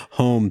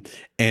home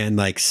and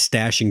like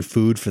stashing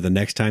food for the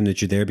next time that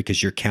you're there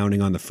because you're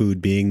counting on the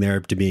food being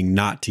there to being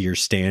not to your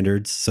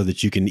standards so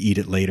that you can eat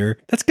it later.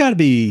 That's got to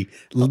be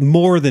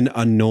more than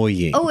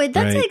annoying. Oh,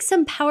 that's right? Like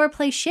some power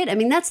play shit. I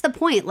mean, that's the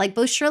point. Like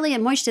both Shirley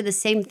and Moish did the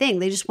same thing.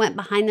 They just went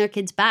behind their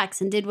kids' backs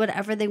and did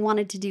whatever they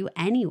wanted to do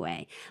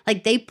anyway.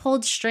 Like they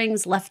pulled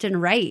strings left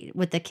and right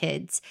with the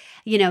kids,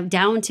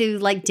 down to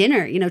like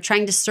dinner,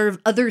 trying to serve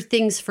other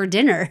things for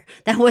dinner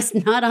that was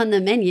not on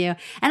the menu.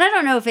 And I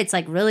don't know if it's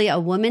like really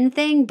a woman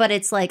thing, but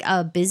it's like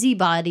a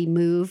busybody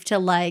move to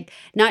like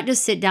not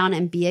just sit down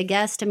and be a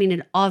guest. I mean,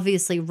 it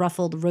obviously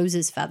ruffled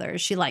Rose's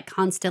feathers. She like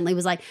constantly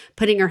was like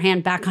putting her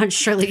hand back on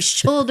Shirley's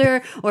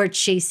shoulder or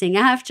chasing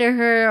after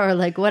her or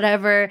like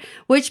whatever,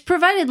 which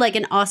provided like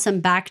an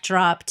awesome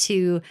backdrop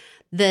to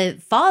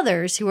the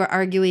fathers who were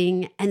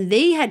arguing, and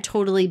they had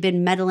totally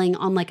been meddling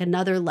on like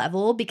another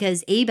level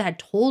because Abe had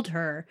told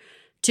her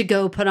to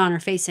go put on her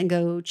face and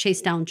go chase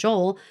down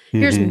Joel.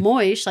 Here's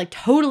Moish like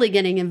totally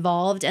getting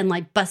involved and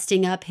like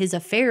busting up his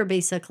affair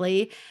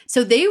basically.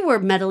 So they were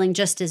meddling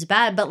just as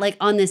bad, but like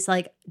on this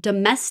like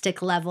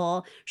domestic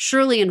level,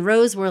 Shirley and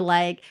Rose were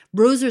like,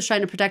 Rose was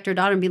trying to protect her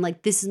daughter and being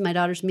like, this is my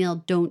daughter's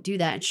meal, don't do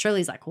that. And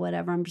Shirley's like,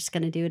 whatever, I'm just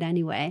going to do it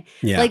anyway.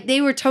 Yeah. Like they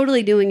were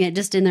totally doing it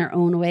just in their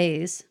own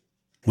ways.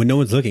 When no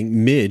one's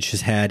looking, Midge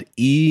has had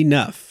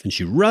enough and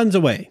she runs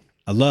away.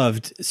 I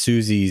loved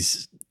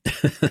Susie's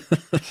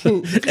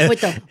with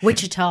the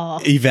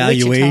Wichita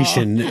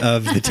evaluation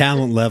of the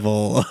talent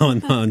level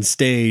on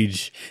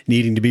stage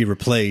needing to be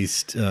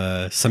replaced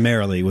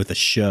summarily with a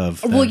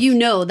shove.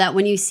 Well, that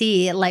when you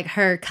see like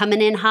her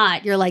coming in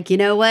hot, you're like, you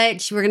know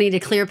what? We're going to need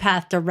a clear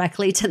path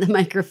directly to the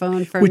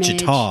microphone for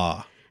Wichita.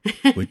 Ha.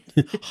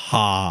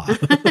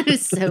 It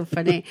was so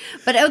funny.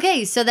 But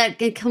okay, so that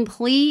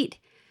complete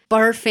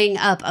barfing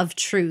up of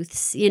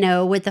truths,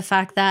 with the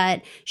fact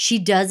that she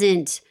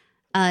doesn't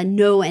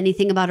know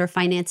anything about her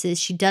finances.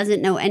 She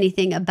doesn't know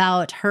anything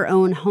about her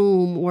own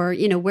home or,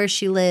 where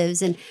she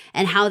lives and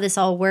how this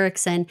all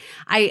works. And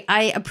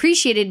I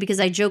appreciated because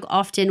I joke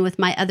often with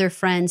my other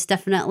friends,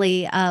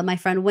 definitely my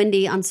friend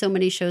Wendy on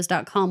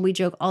SoManyShows.com. We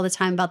joke all the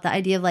time about the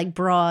idea of like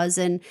bras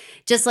and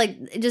just like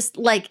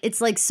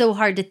it's like so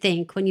hard to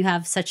think when you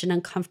have such an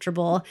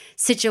uncomfortable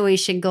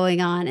situation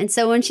going on. And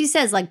so when she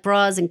says like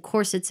bras and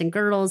corsets and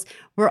girdles,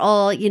 we're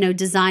all,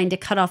 designed to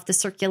cut off the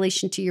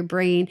circulation to your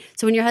brain.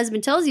 So when your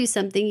husband tells you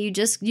something, you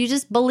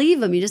just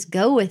believe him. You just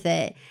go with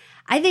it.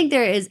 I think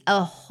there is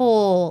a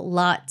whole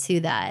lot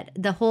to that.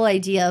 The whole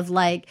idea of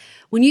like,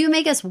 when you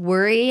make us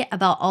worry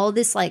about all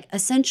this, like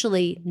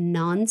essentially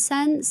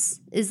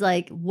nonsense is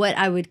like what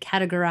I would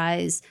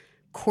categorize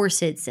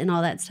corsets and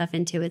all that stuff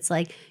into. It's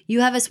like you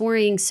have us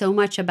worrying so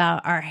much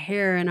about our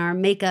hair and our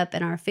makeup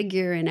and our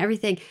figure and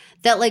everything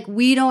that like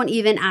we don't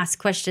even ask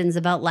questions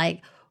about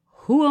like,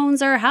 who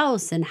owns our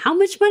house and how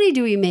much money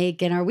do we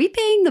make and are we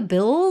paying the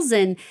bills?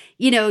 And,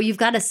 you've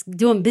got us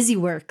doing busy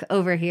work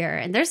over here.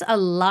 And there's a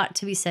lot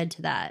to be said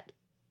to that.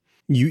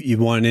 You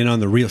want in on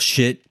the real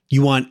shit?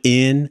 You want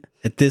in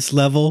at this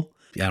level?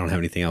 I don't have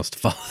anything else to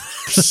follow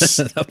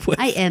that up with.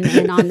 I am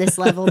in on this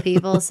level,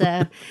 people.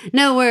 So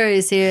no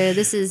worries here.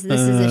 This is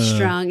a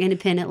strong,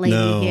 independent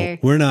lady here.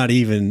 We're not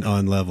even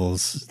on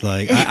levels.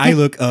 Like I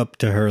look up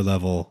to her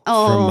level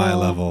from my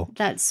level.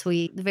 That's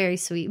sweet. Very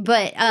sweet.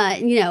 But,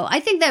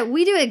 I think that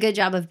we do a good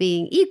job of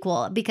being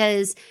equal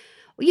because,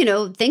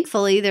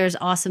 thankfully there's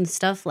awesome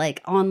stuff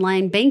like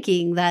online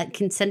banking that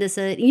can send us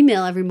an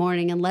email every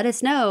morning and let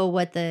us know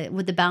what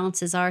the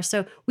balances are.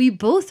 So we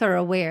both are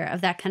aware of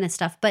that kind of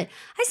stuff. But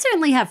I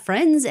certainly have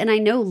friends and I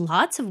know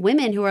lots of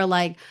women who are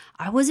like,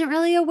 I wasn't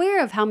really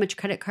aware of how much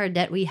credit card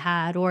debt we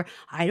had, or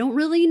I don't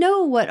really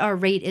know what our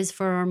rate is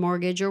for our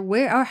mortgage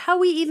or how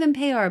we even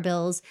pay our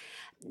bills.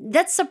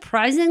 That's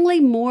surprisingly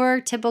more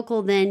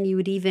typical than you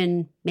would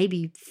even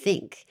maybe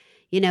think.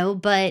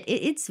 But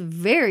it's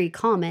very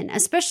common,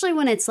 especially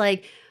when it's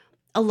like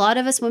a lot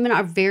of us women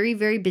are very,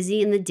 very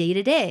busy in the day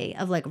to day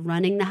of like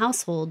running the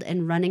household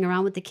and running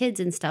around with the kids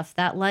and stuff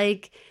that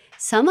like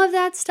some of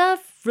that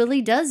stuff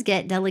really does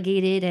get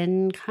delegated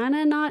and kind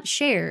of not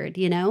shared,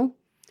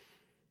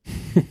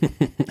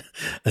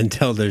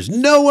 Until there's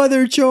no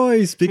other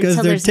choice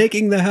because they're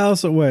taking the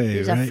house away.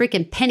 There's a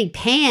freaking penny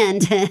pan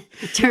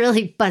to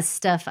really bust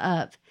stuff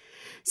up.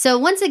 So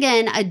once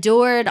again,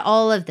 adored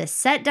all of the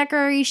set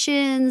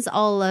decorations,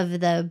 all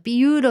of the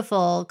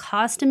beautiful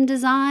costume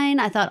design.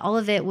 I thought all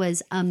of it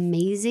was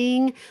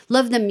amazing.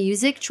 Love the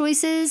music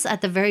choices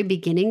at the very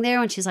beginning there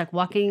when she's like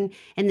walking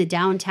in the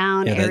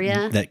downtown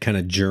area. That kind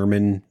of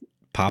German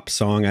pop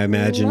song, I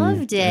imagine.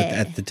 Loved it.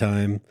 At the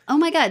time. Oh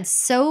my God,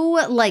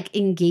 so like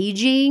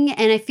engaging.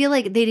 And I feel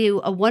like they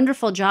do a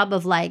wonderful job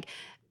of like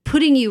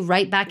putting you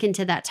right back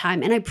into that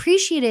time. And I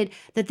appreciated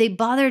that they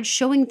bothered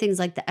showing things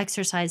like the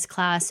exercise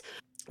class.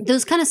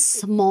 Those kind of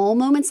small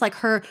moments, like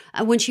her,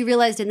 when she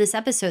realized in this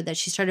episode that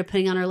she started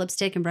putting on her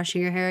lipstick and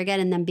brushing her hair again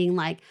and then being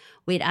like,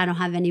 wait, I don't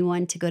have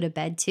anyone to go to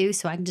bed to,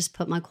 so I can just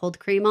put my cold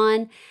cream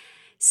on.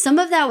 Some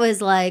of that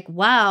was like,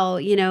 wow,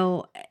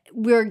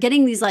 we're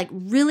getting these like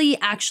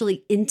really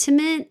actually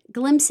intimate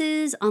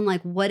glimpses on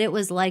like what it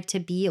was like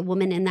to be a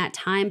woman in that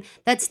time.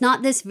 That's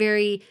not this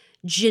very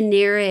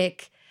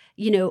generic,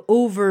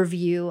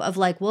 overview of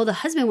like, well, the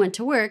husband went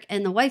to work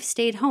and the wife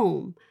stayed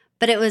home.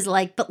 But it was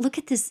like, but look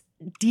at this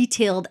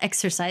detailed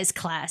exercise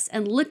class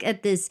and look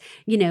at this,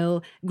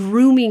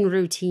 grooming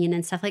routine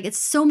and stuff. Like it's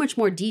so much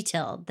more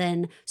detailed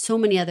than so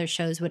many other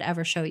shows would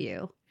ever show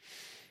you.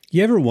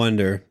 You ever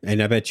wonder,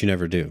 and I bet you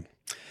never do,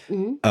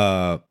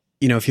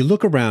 if you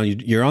look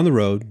around, you're on the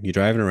road, you're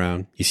driving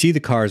around, you see the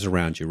cars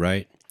around you,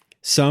 right?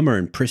 Some are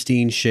in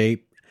pristine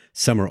shape.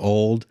 Some are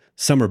old.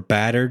 Some are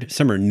battered.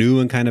 Some are new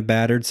and kind of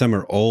battered. Some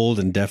are old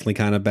and definitely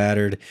kind of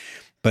battered.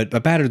 But by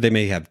battered, they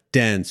may have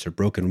dents or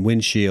broken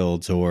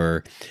windshields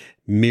or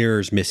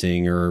mirrors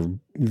missing or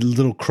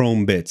little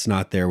chrome bits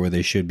not there where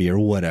they should be or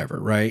whatever,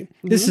 right?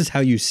 Mm-hmm. This is how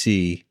you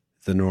see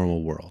the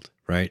normal world,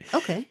 right?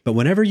 Okay. But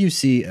whenever you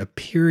see a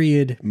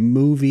period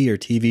movie or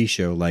TV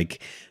show like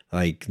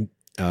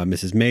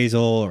Mrs.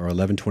 Maisel or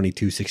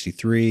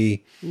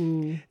 11/22/63,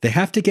 they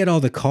have to get all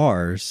the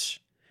cars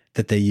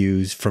that they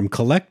use from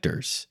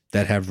collectors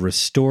that have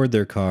restored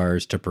their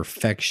cars to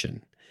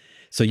perfection.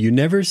 So you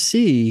never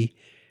see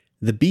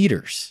the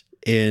beaters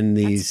in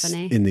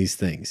these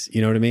things.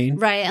 You know what I mean?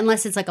 Right.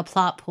 Unless it's like a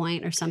plot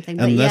point or something.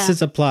 But Unless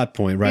it's a plot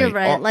point, right? You're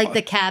right. Like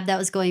the cab that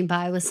was going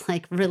by was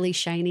like really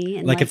shiny.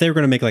 And like if they were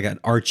going to make like an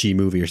Archie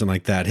movie or something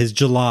like that, his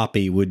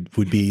jalopy would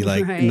be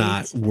like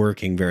not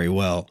working very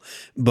well.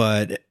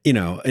 But,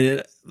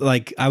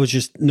 like I was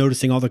just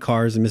noticing all the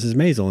cars in Mrs.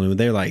 Maisel and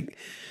they're like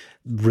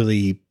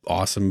really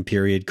awesome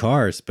period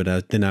cars.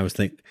 But then I was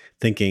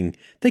thinking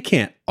they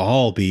can't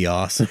all be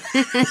awesome.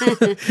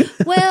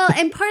 Well,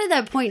 and part of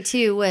that point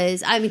too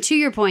was, to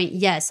your point,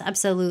 yes,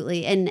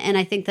 absolutely. And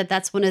I think that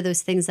that's one of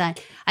those things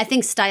that I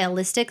think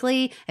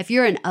stylistically, if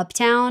you're in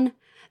Uptown,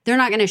 they're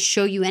not going to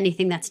show you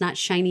anything that's not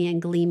shiny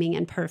and gleaming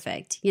and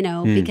perfect,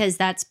 because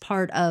that's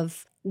part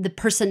of the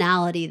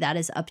personality that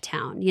is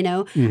Uptown,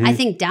 Mm-hmm. I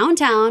think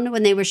downtown,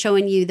 when they were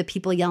showing you the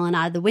people yelling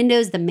out of the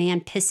windows, the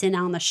man pissing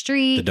on the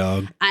street, the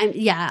dog,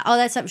 all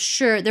that stuff.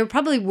 Sure, there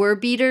probably were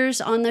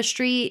beaters on the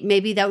street.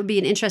 Maybe that would be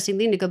an interesting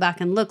thing to go back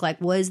and look. Like,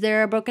 was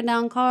there a broken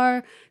down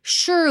car?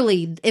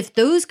 Surely, if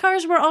those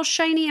cars were all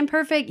shiny and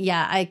perfect,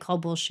 yeah, I call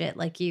bullshit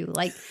like you.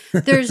 Like,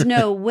 there's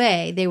no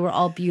way they were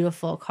all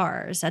beautiful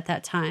cars at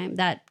that time.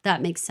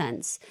 That makes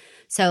sense.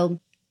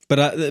 So.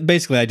 But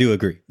basically, I do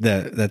agree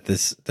that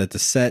the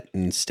set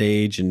and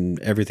stage and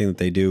everything that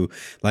they do,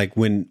 like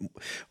when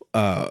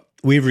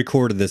we've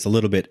recorded this a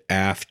little bit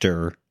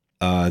after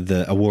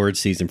the award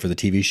season for the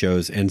TV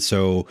shows, and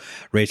so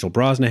Rachel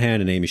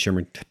Brosnahan and Amy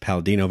Sherman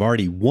Palladino have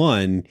already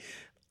won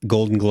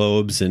Golden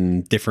Globes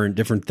and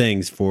different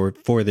things for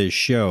this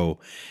show.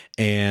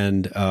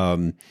 And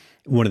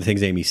one of the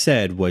things Amy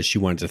said was she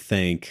wanted to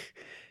thank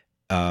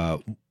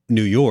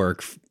New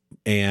York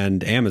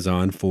and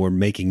Amazon for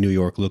making New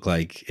York look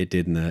like it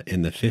did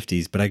in the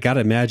 50s. But I got to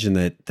imagine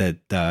that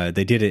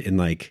they did it in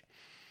like,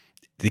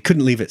 they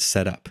couldn't leave it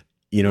set up.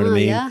 You know what I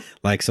mean? Yeah.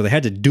 Like, so they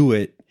had to do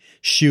it,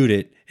 shoot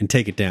it, and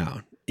take it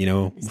down. You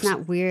know, It's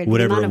not weird.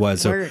 whatever it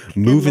was. So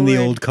moving the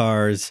old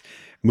cars,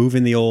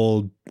 moving the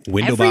old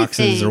window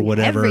boxes or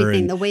whatever.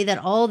 Everything, the way that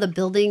all the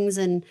buildings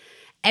and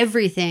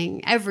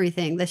everything,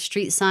 the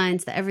street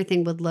signs,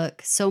 everything would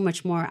look so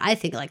much more, I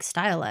think, like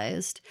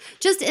stylized.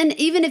 And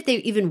even if they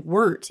even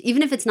weren't,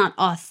 even if it's not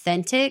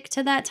authentic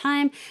to that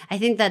time, I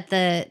think that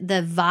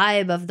the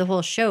vibe of the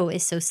whole show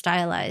is so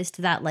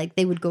stylized that like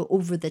they would go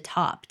over the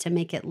top to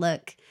make it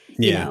look,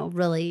 you know,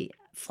 really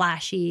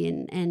flashy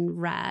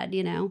and rad,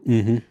 you know?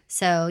 Mm-hmm.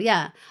 So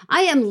yeah,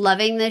 I am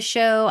loving this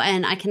show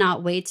and I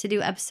cannot wait to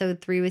do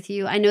episode 3 with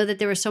you. I know that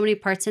there were so many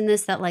parts in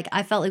this that like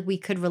I felt like we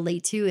could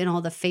relate to in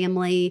all the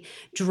family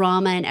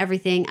drama and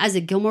everything. As a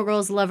Gilmore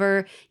Girls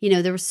lover, you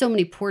know, there were so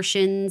many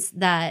portions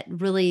that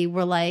really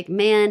were like,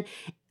 man,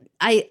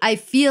 I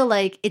feel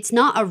like it's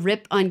not a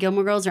rip on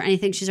Gilmore Girls or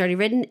anything she's already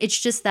written. It's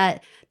just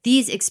that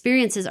these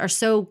experiences are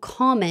so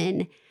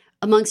common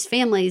amongst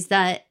families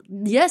that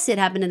yes, it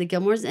happened in the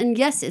Gilmores and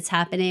yes, it's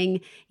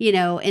happening, you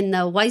know, in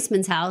the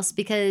Weissman's house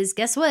because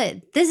guess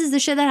what? This is the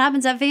shit that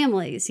happens at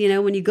families. You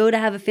know, when you go to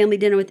have a family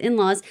dinner with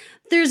in-laws,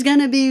 there's going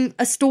to be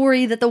a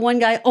story that the one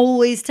guy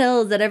always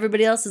tells that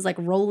everybody else is like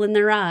rolling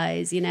their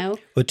eyes, you know?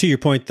 Well, to your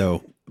point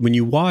though, when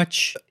you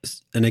watch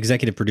an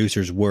executive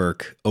producer's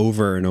work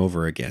over and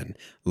over again,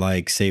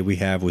 like say we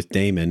have with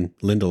Damon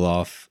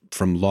Lindelof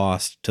from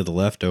Lost to The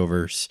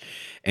Leftovers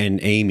and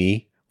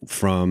Amy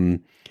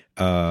from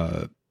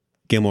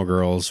Gilmore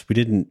Girls, we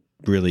didn't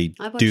really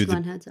do the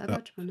Bunheads. I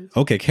watched Bunheads.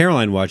 Okay,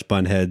 Caroline watched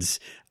Bunheads.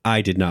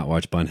 I did not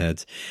watch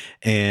Bunheads.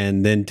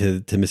 And then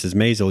to Mrs.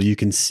 Maisel, you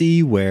can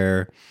see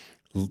where,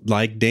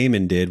 like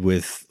Damon did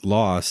with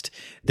Lost,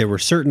 there were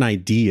certain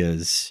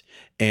ideas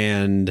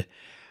and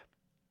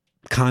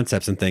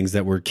concepts and things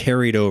that were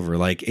carried over.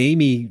 Like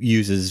Amy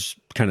uses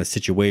kind of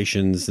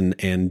situations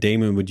and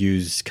Damon would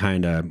use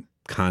kind of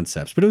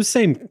concepts, but it was the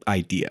same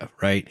idea,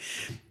 right?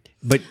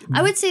 But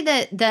I would say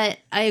that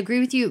I agree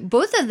with you.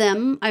 Both of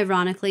them,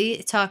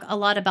 ironically, talk a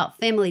lot about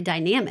family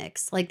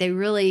dynamics. Like they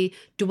really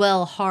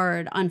dwell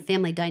hard on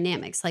family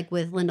dynamics. Like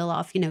with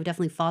Lindelof, you know,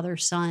 definitely father,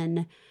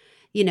 son,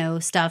 you know,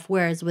 stuff.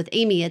 Whereas with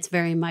Amy, it's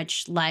very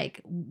much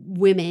like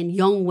women,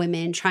 young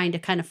women trying to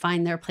kind of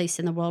find their place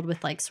in the world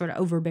with like sort of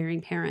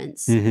overbearing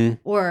parents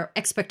or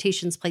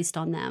expectations placed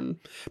on them.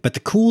 But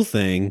the cool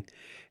thing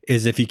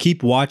is if you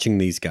keep watching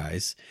these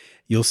guys,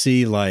 you'll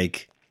see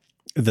like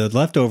The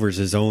Leftovers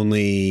is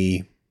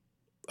only,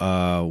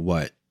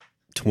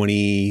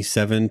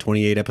 27,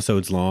 28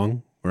 episodes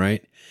long,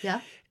 right?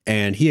 Yeah.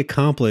 And he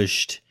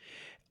accomplished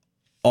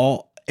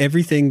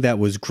everything that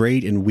was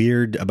great and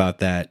weird about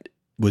that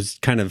was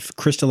kind of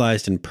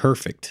crystallized and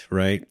perfect,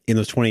 right? In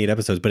those 28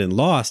 episodes. But in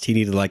Lost, he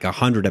needed like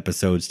 100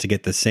 episodes to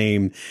get the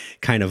same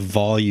kind of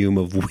volume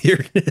of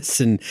weirdness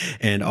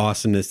and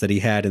awesomeness that he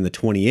had in the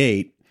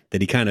 28. That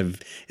he kind of,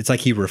 it's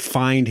like he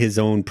refined his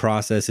own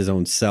process, his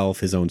own self,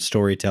 his own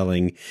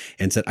storytelling,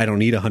 and said, I don't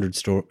need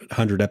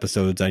 100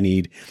 episodes. I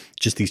need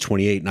just these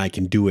 28, and I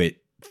can do it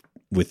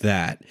with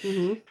that.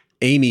 Mm-hmm.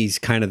 Amy's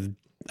kind of,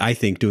 I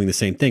think, doing the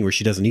same thing where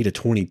she doesn't need a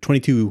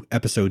 22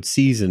 episode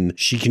season.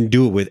 She can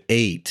do it with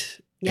 8.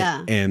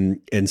 Yeah.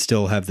 And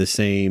still have the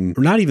same,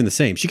 or not even the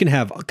same. She can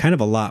have kind of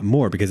a lot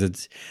more because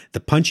it's the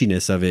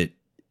punchiness of it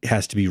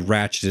has to be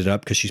ratcheted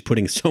up because she's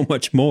putting so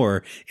much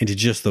more into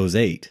just those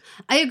 8.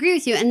 I agree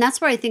with you. And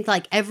that's where I think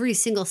like every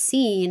single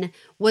scene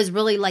was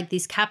really like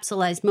these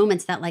capsulized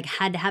moments that like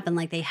had to happen.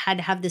 Like they had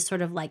to have this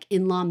sort of like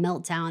in-law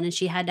meltdown and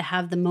she had to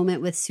have the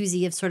moment with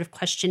Susie of sort of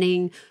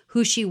questioning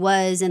who she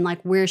was and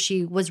like where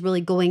she was really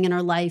going in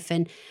her life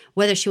and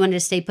whether she wanted to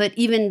stay put.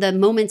 Even the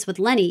moments with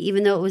Lenny,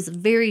 even though it was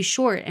very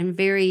short and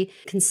very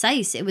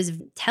concise, it was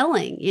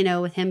telling, you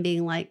know, with him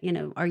being like, you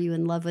know, are you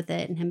in love with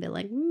it? And him being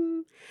like,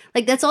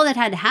 Like that's all that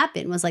had to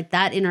happen was like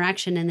that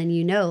interaction. And then,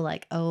 you know,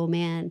 like, oh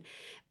man,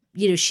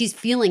 you know, she's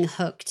feeling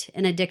hooked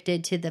and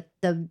addicted to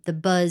the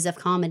buzz of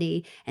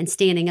comedy and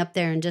standing up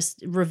there and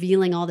just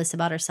revealing all this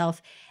about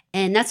herself.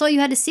 And that's all you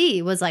had to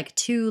see was like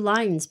 2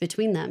 lines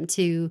between them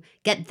to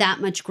get that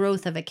much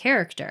growth of a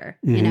character,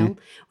 you know,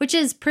 which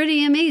is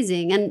pretty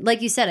amazing. And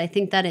like you said, I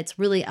think that it's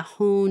really a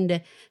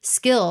honed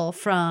skill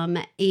from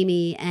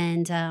Amy.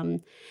 And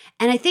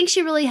I think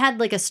she really had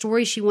like a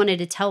story she wanted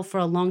to tell for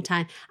a long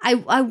time.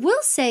 I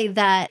will say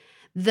that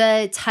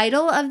the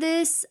title of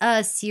this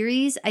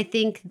series, I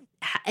think,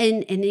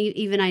 and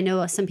even I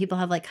know some people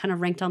have like kind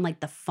of ranked on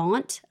like the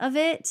font of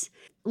it,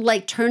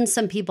 like turns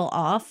some people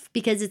off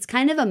because it's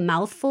kind of a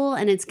mouthful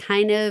and it's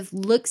kind of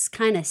looks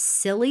kind of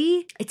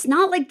silly. It's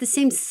not like the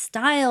same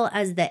style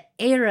as the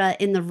era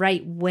in the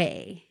right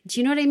way. Do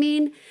you know what I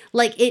mean?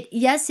 Like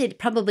yes, it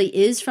probably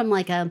is from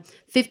like a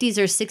 50s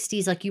or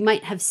 60s. Like you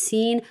might have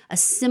seen a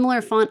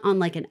similar font on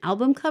like an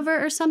album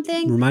cover or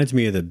something. Reminds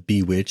me of the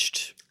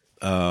Bewitched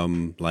you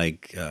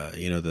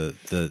know,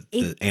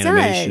 the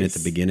animation at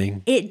the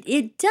beginning.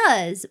 It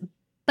does,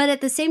 But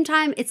at the same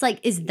time, it's like,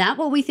 is that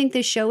what we think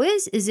this show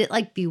is? Is it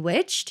like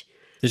Bewitched?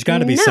 There's got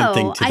to be No,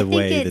 something to I the think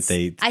way that it's-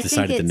 they I think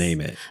decided to it's-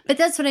 name it. But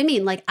that's what I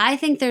mean. Like, I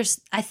think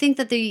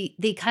that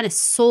they kind of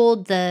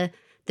sold the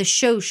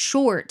show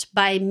short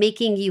by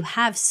making you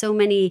have so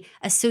many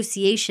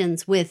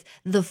associations with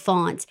the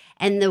font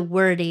and the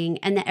wording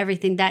and the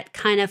everything that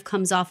kind of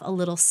comes off a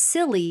little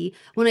silly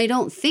when I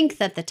don't think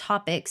that the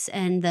topics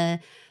and the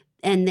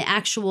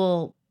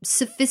actual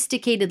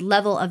sophisticated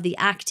level of the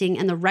acting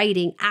and the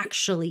writing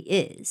actually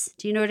is.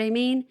 Do you know what I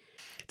mean?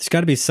 There's got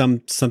to be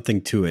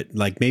something to it.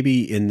 Like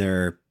maybe in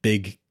their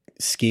big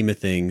scheme of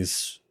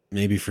things,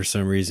 maybe for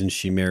some reason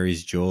she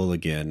marries Joel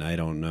again. I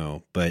don't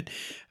know. But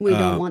We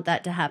don't want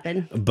that to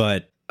happen.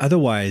 But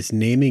otherwise,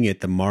 naming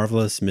it The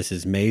Marvelous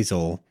Mrs.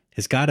 Maisel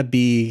has got to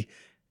be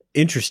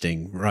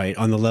interesting, right?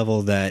 On the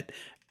level that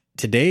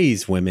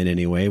today's women,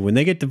 anyway, when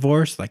they get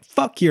divorced, like,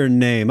 fuck your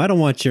name. I don't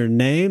want your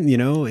name. You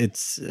know,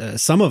 it's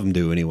some of them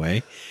do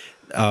anyway.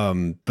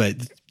 But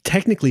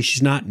technically,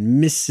 she's not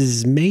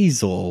Mrs.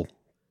 Maisel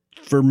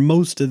for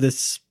most of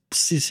this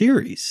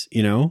series,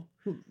 you know?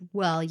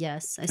 Well,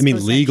 yes. I mean,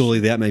 suppose legally,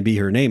 that may be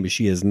her name, but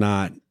she is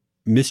not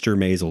Mr.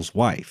 Maisel's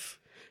wife.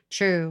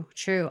 True.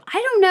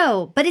 I don't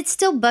know, but it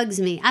still bugs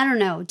me. I don't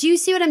know. Do you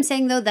see what I'm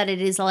saying, though? That it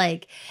is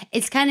like,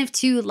 it's kind of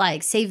too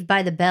like Saved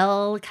by the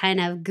Bell kind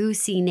of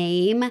goosey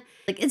name.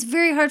 Like, it's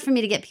very hard for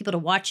me to get people to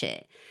watch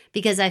it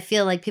because I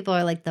feel like people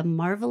are like, The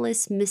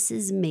Marvelous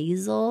Mrs.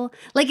 Maisel.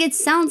 Like, it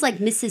sounds like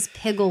Mrs.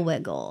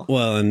 Pigglewiggle.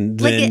 Well, and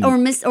Like then,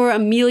 or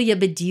Amelia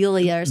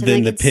Bedelia or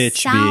something. then Like, the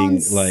pitch being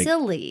like,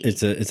 silly.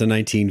 it's a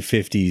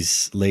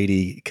 1950s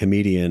lady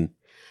comedian.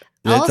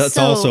 That's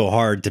Also- also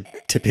hard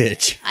to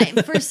pitch.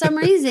 For some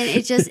reason,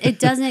 it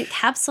doesn't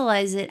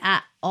capsulize it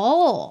at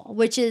all,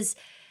 which is,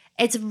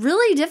 it's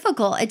really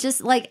difficult. It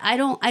just like,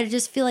 I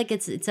just feel like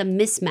it's a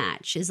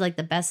mismatch is like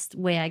the best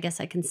way I guess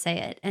I can say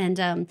it. And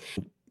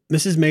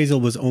Mrs.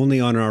 Maisel was only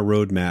on our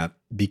roadmap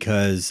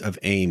because of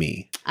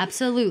Amy.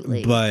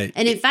 absolutely. But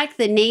And in fact,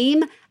 the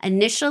name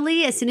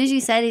initially, as soon as you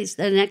said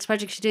the next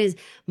project she's doing is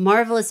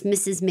Marvelous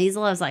Mrs.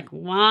 Maisel, I was like,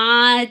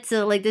 what?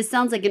 So like, this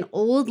sounds like an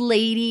old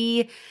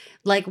lady,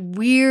 like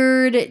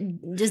weird,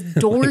 just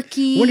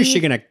dorky. when is she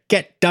going to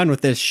get done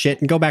with this shit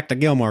and go back to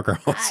Gilmore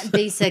Girls?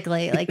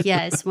 Basically, like,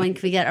 yes, when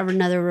can we get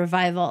another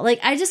revival? Like,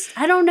 I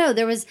don't know.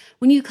 There was,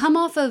 when you come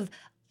off of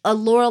a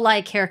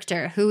Lorelai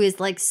character who is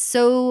like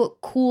so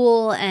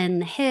cool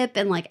and hip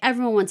and like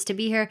everyone wants to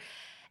be here,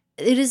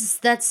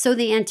 that's so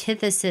the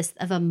antithesis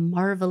of a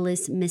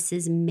Marvelous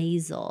Mrs.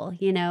 Maisel,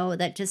 you know,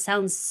 that just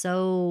sounds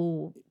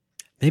so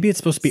Maybe it's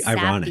supposed to be sappy.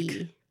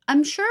 ironic.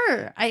 I'm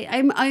sure.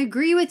 I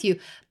agree with you,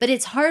 but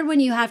it's hard when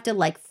you have to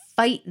like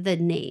fight the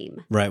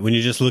name. Right, when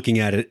you're just looking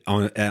at it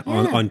on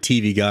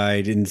TV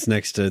Guide and it's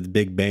next to the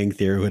Big Bang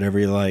Theory, whatever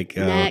you like.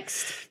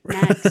 Next.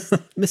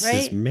 Mrs.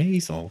 Right?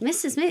 Maisel.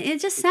 Mrs. May,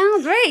 it just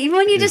sounds right. Even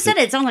when you just said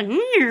it, it sounds like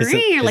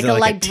like a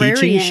librarian.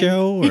 teaching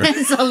show? Or?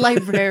 It's a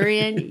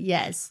librarian.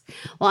 Yes.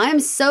 Well, I'm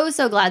so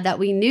glad that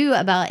we knew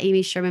about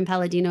Amy Sherman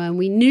Palladino and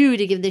we knew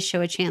to give this show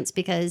a chance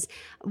because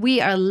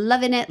we are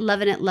loving it.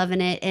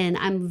 And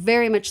I'm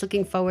very much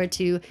looking forward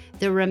to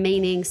the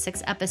remaining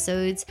 6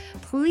 episodes.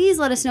 Please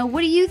let us know,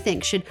 what do you think?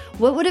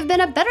 What would have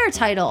been a better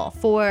title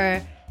for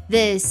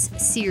this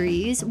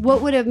series?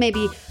 What would have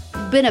maybe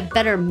been a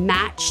better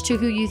match to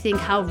who you think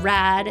how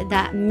rad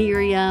that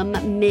Miriam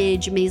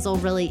Midge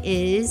Maisel really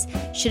is?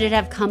 Should it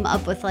have come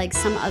up with like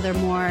some other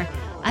more,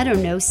 I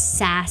don't know,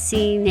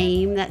 sassy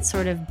name that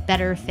sort of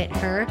better fit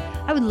her?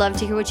 I would love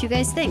to hear what you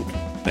guys think.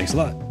 Thanks a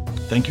lot.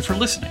 Thank you for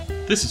listening.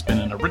 This has been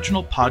an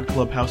original Pod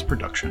Clubhouse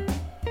production.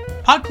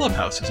 Pod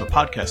Clubhouse is a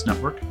podcast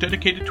network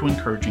dedicated to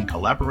encouraging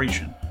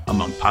collaboration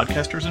among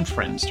podcasters and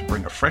friends to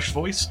bring a fresh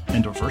voice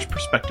and diverse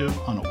perspective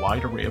on a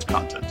wide array of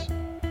content.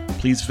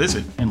 Please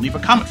visit and leave a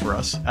comment for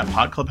us at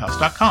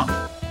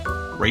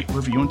podclubhouse.com. Rate,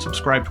 review, and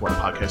subscribe to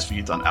our podcast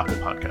feeds on Apple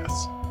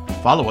Podcasts.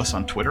 Follow us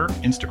on Twitter,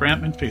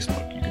 Instagram, and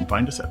Facebook. You can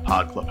find us at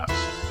Pod Clubhouse.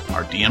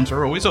 Our DMs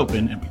are always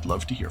open, and we'd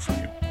love to hear from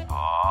you.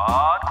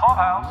 Pod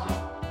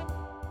Clubhouse.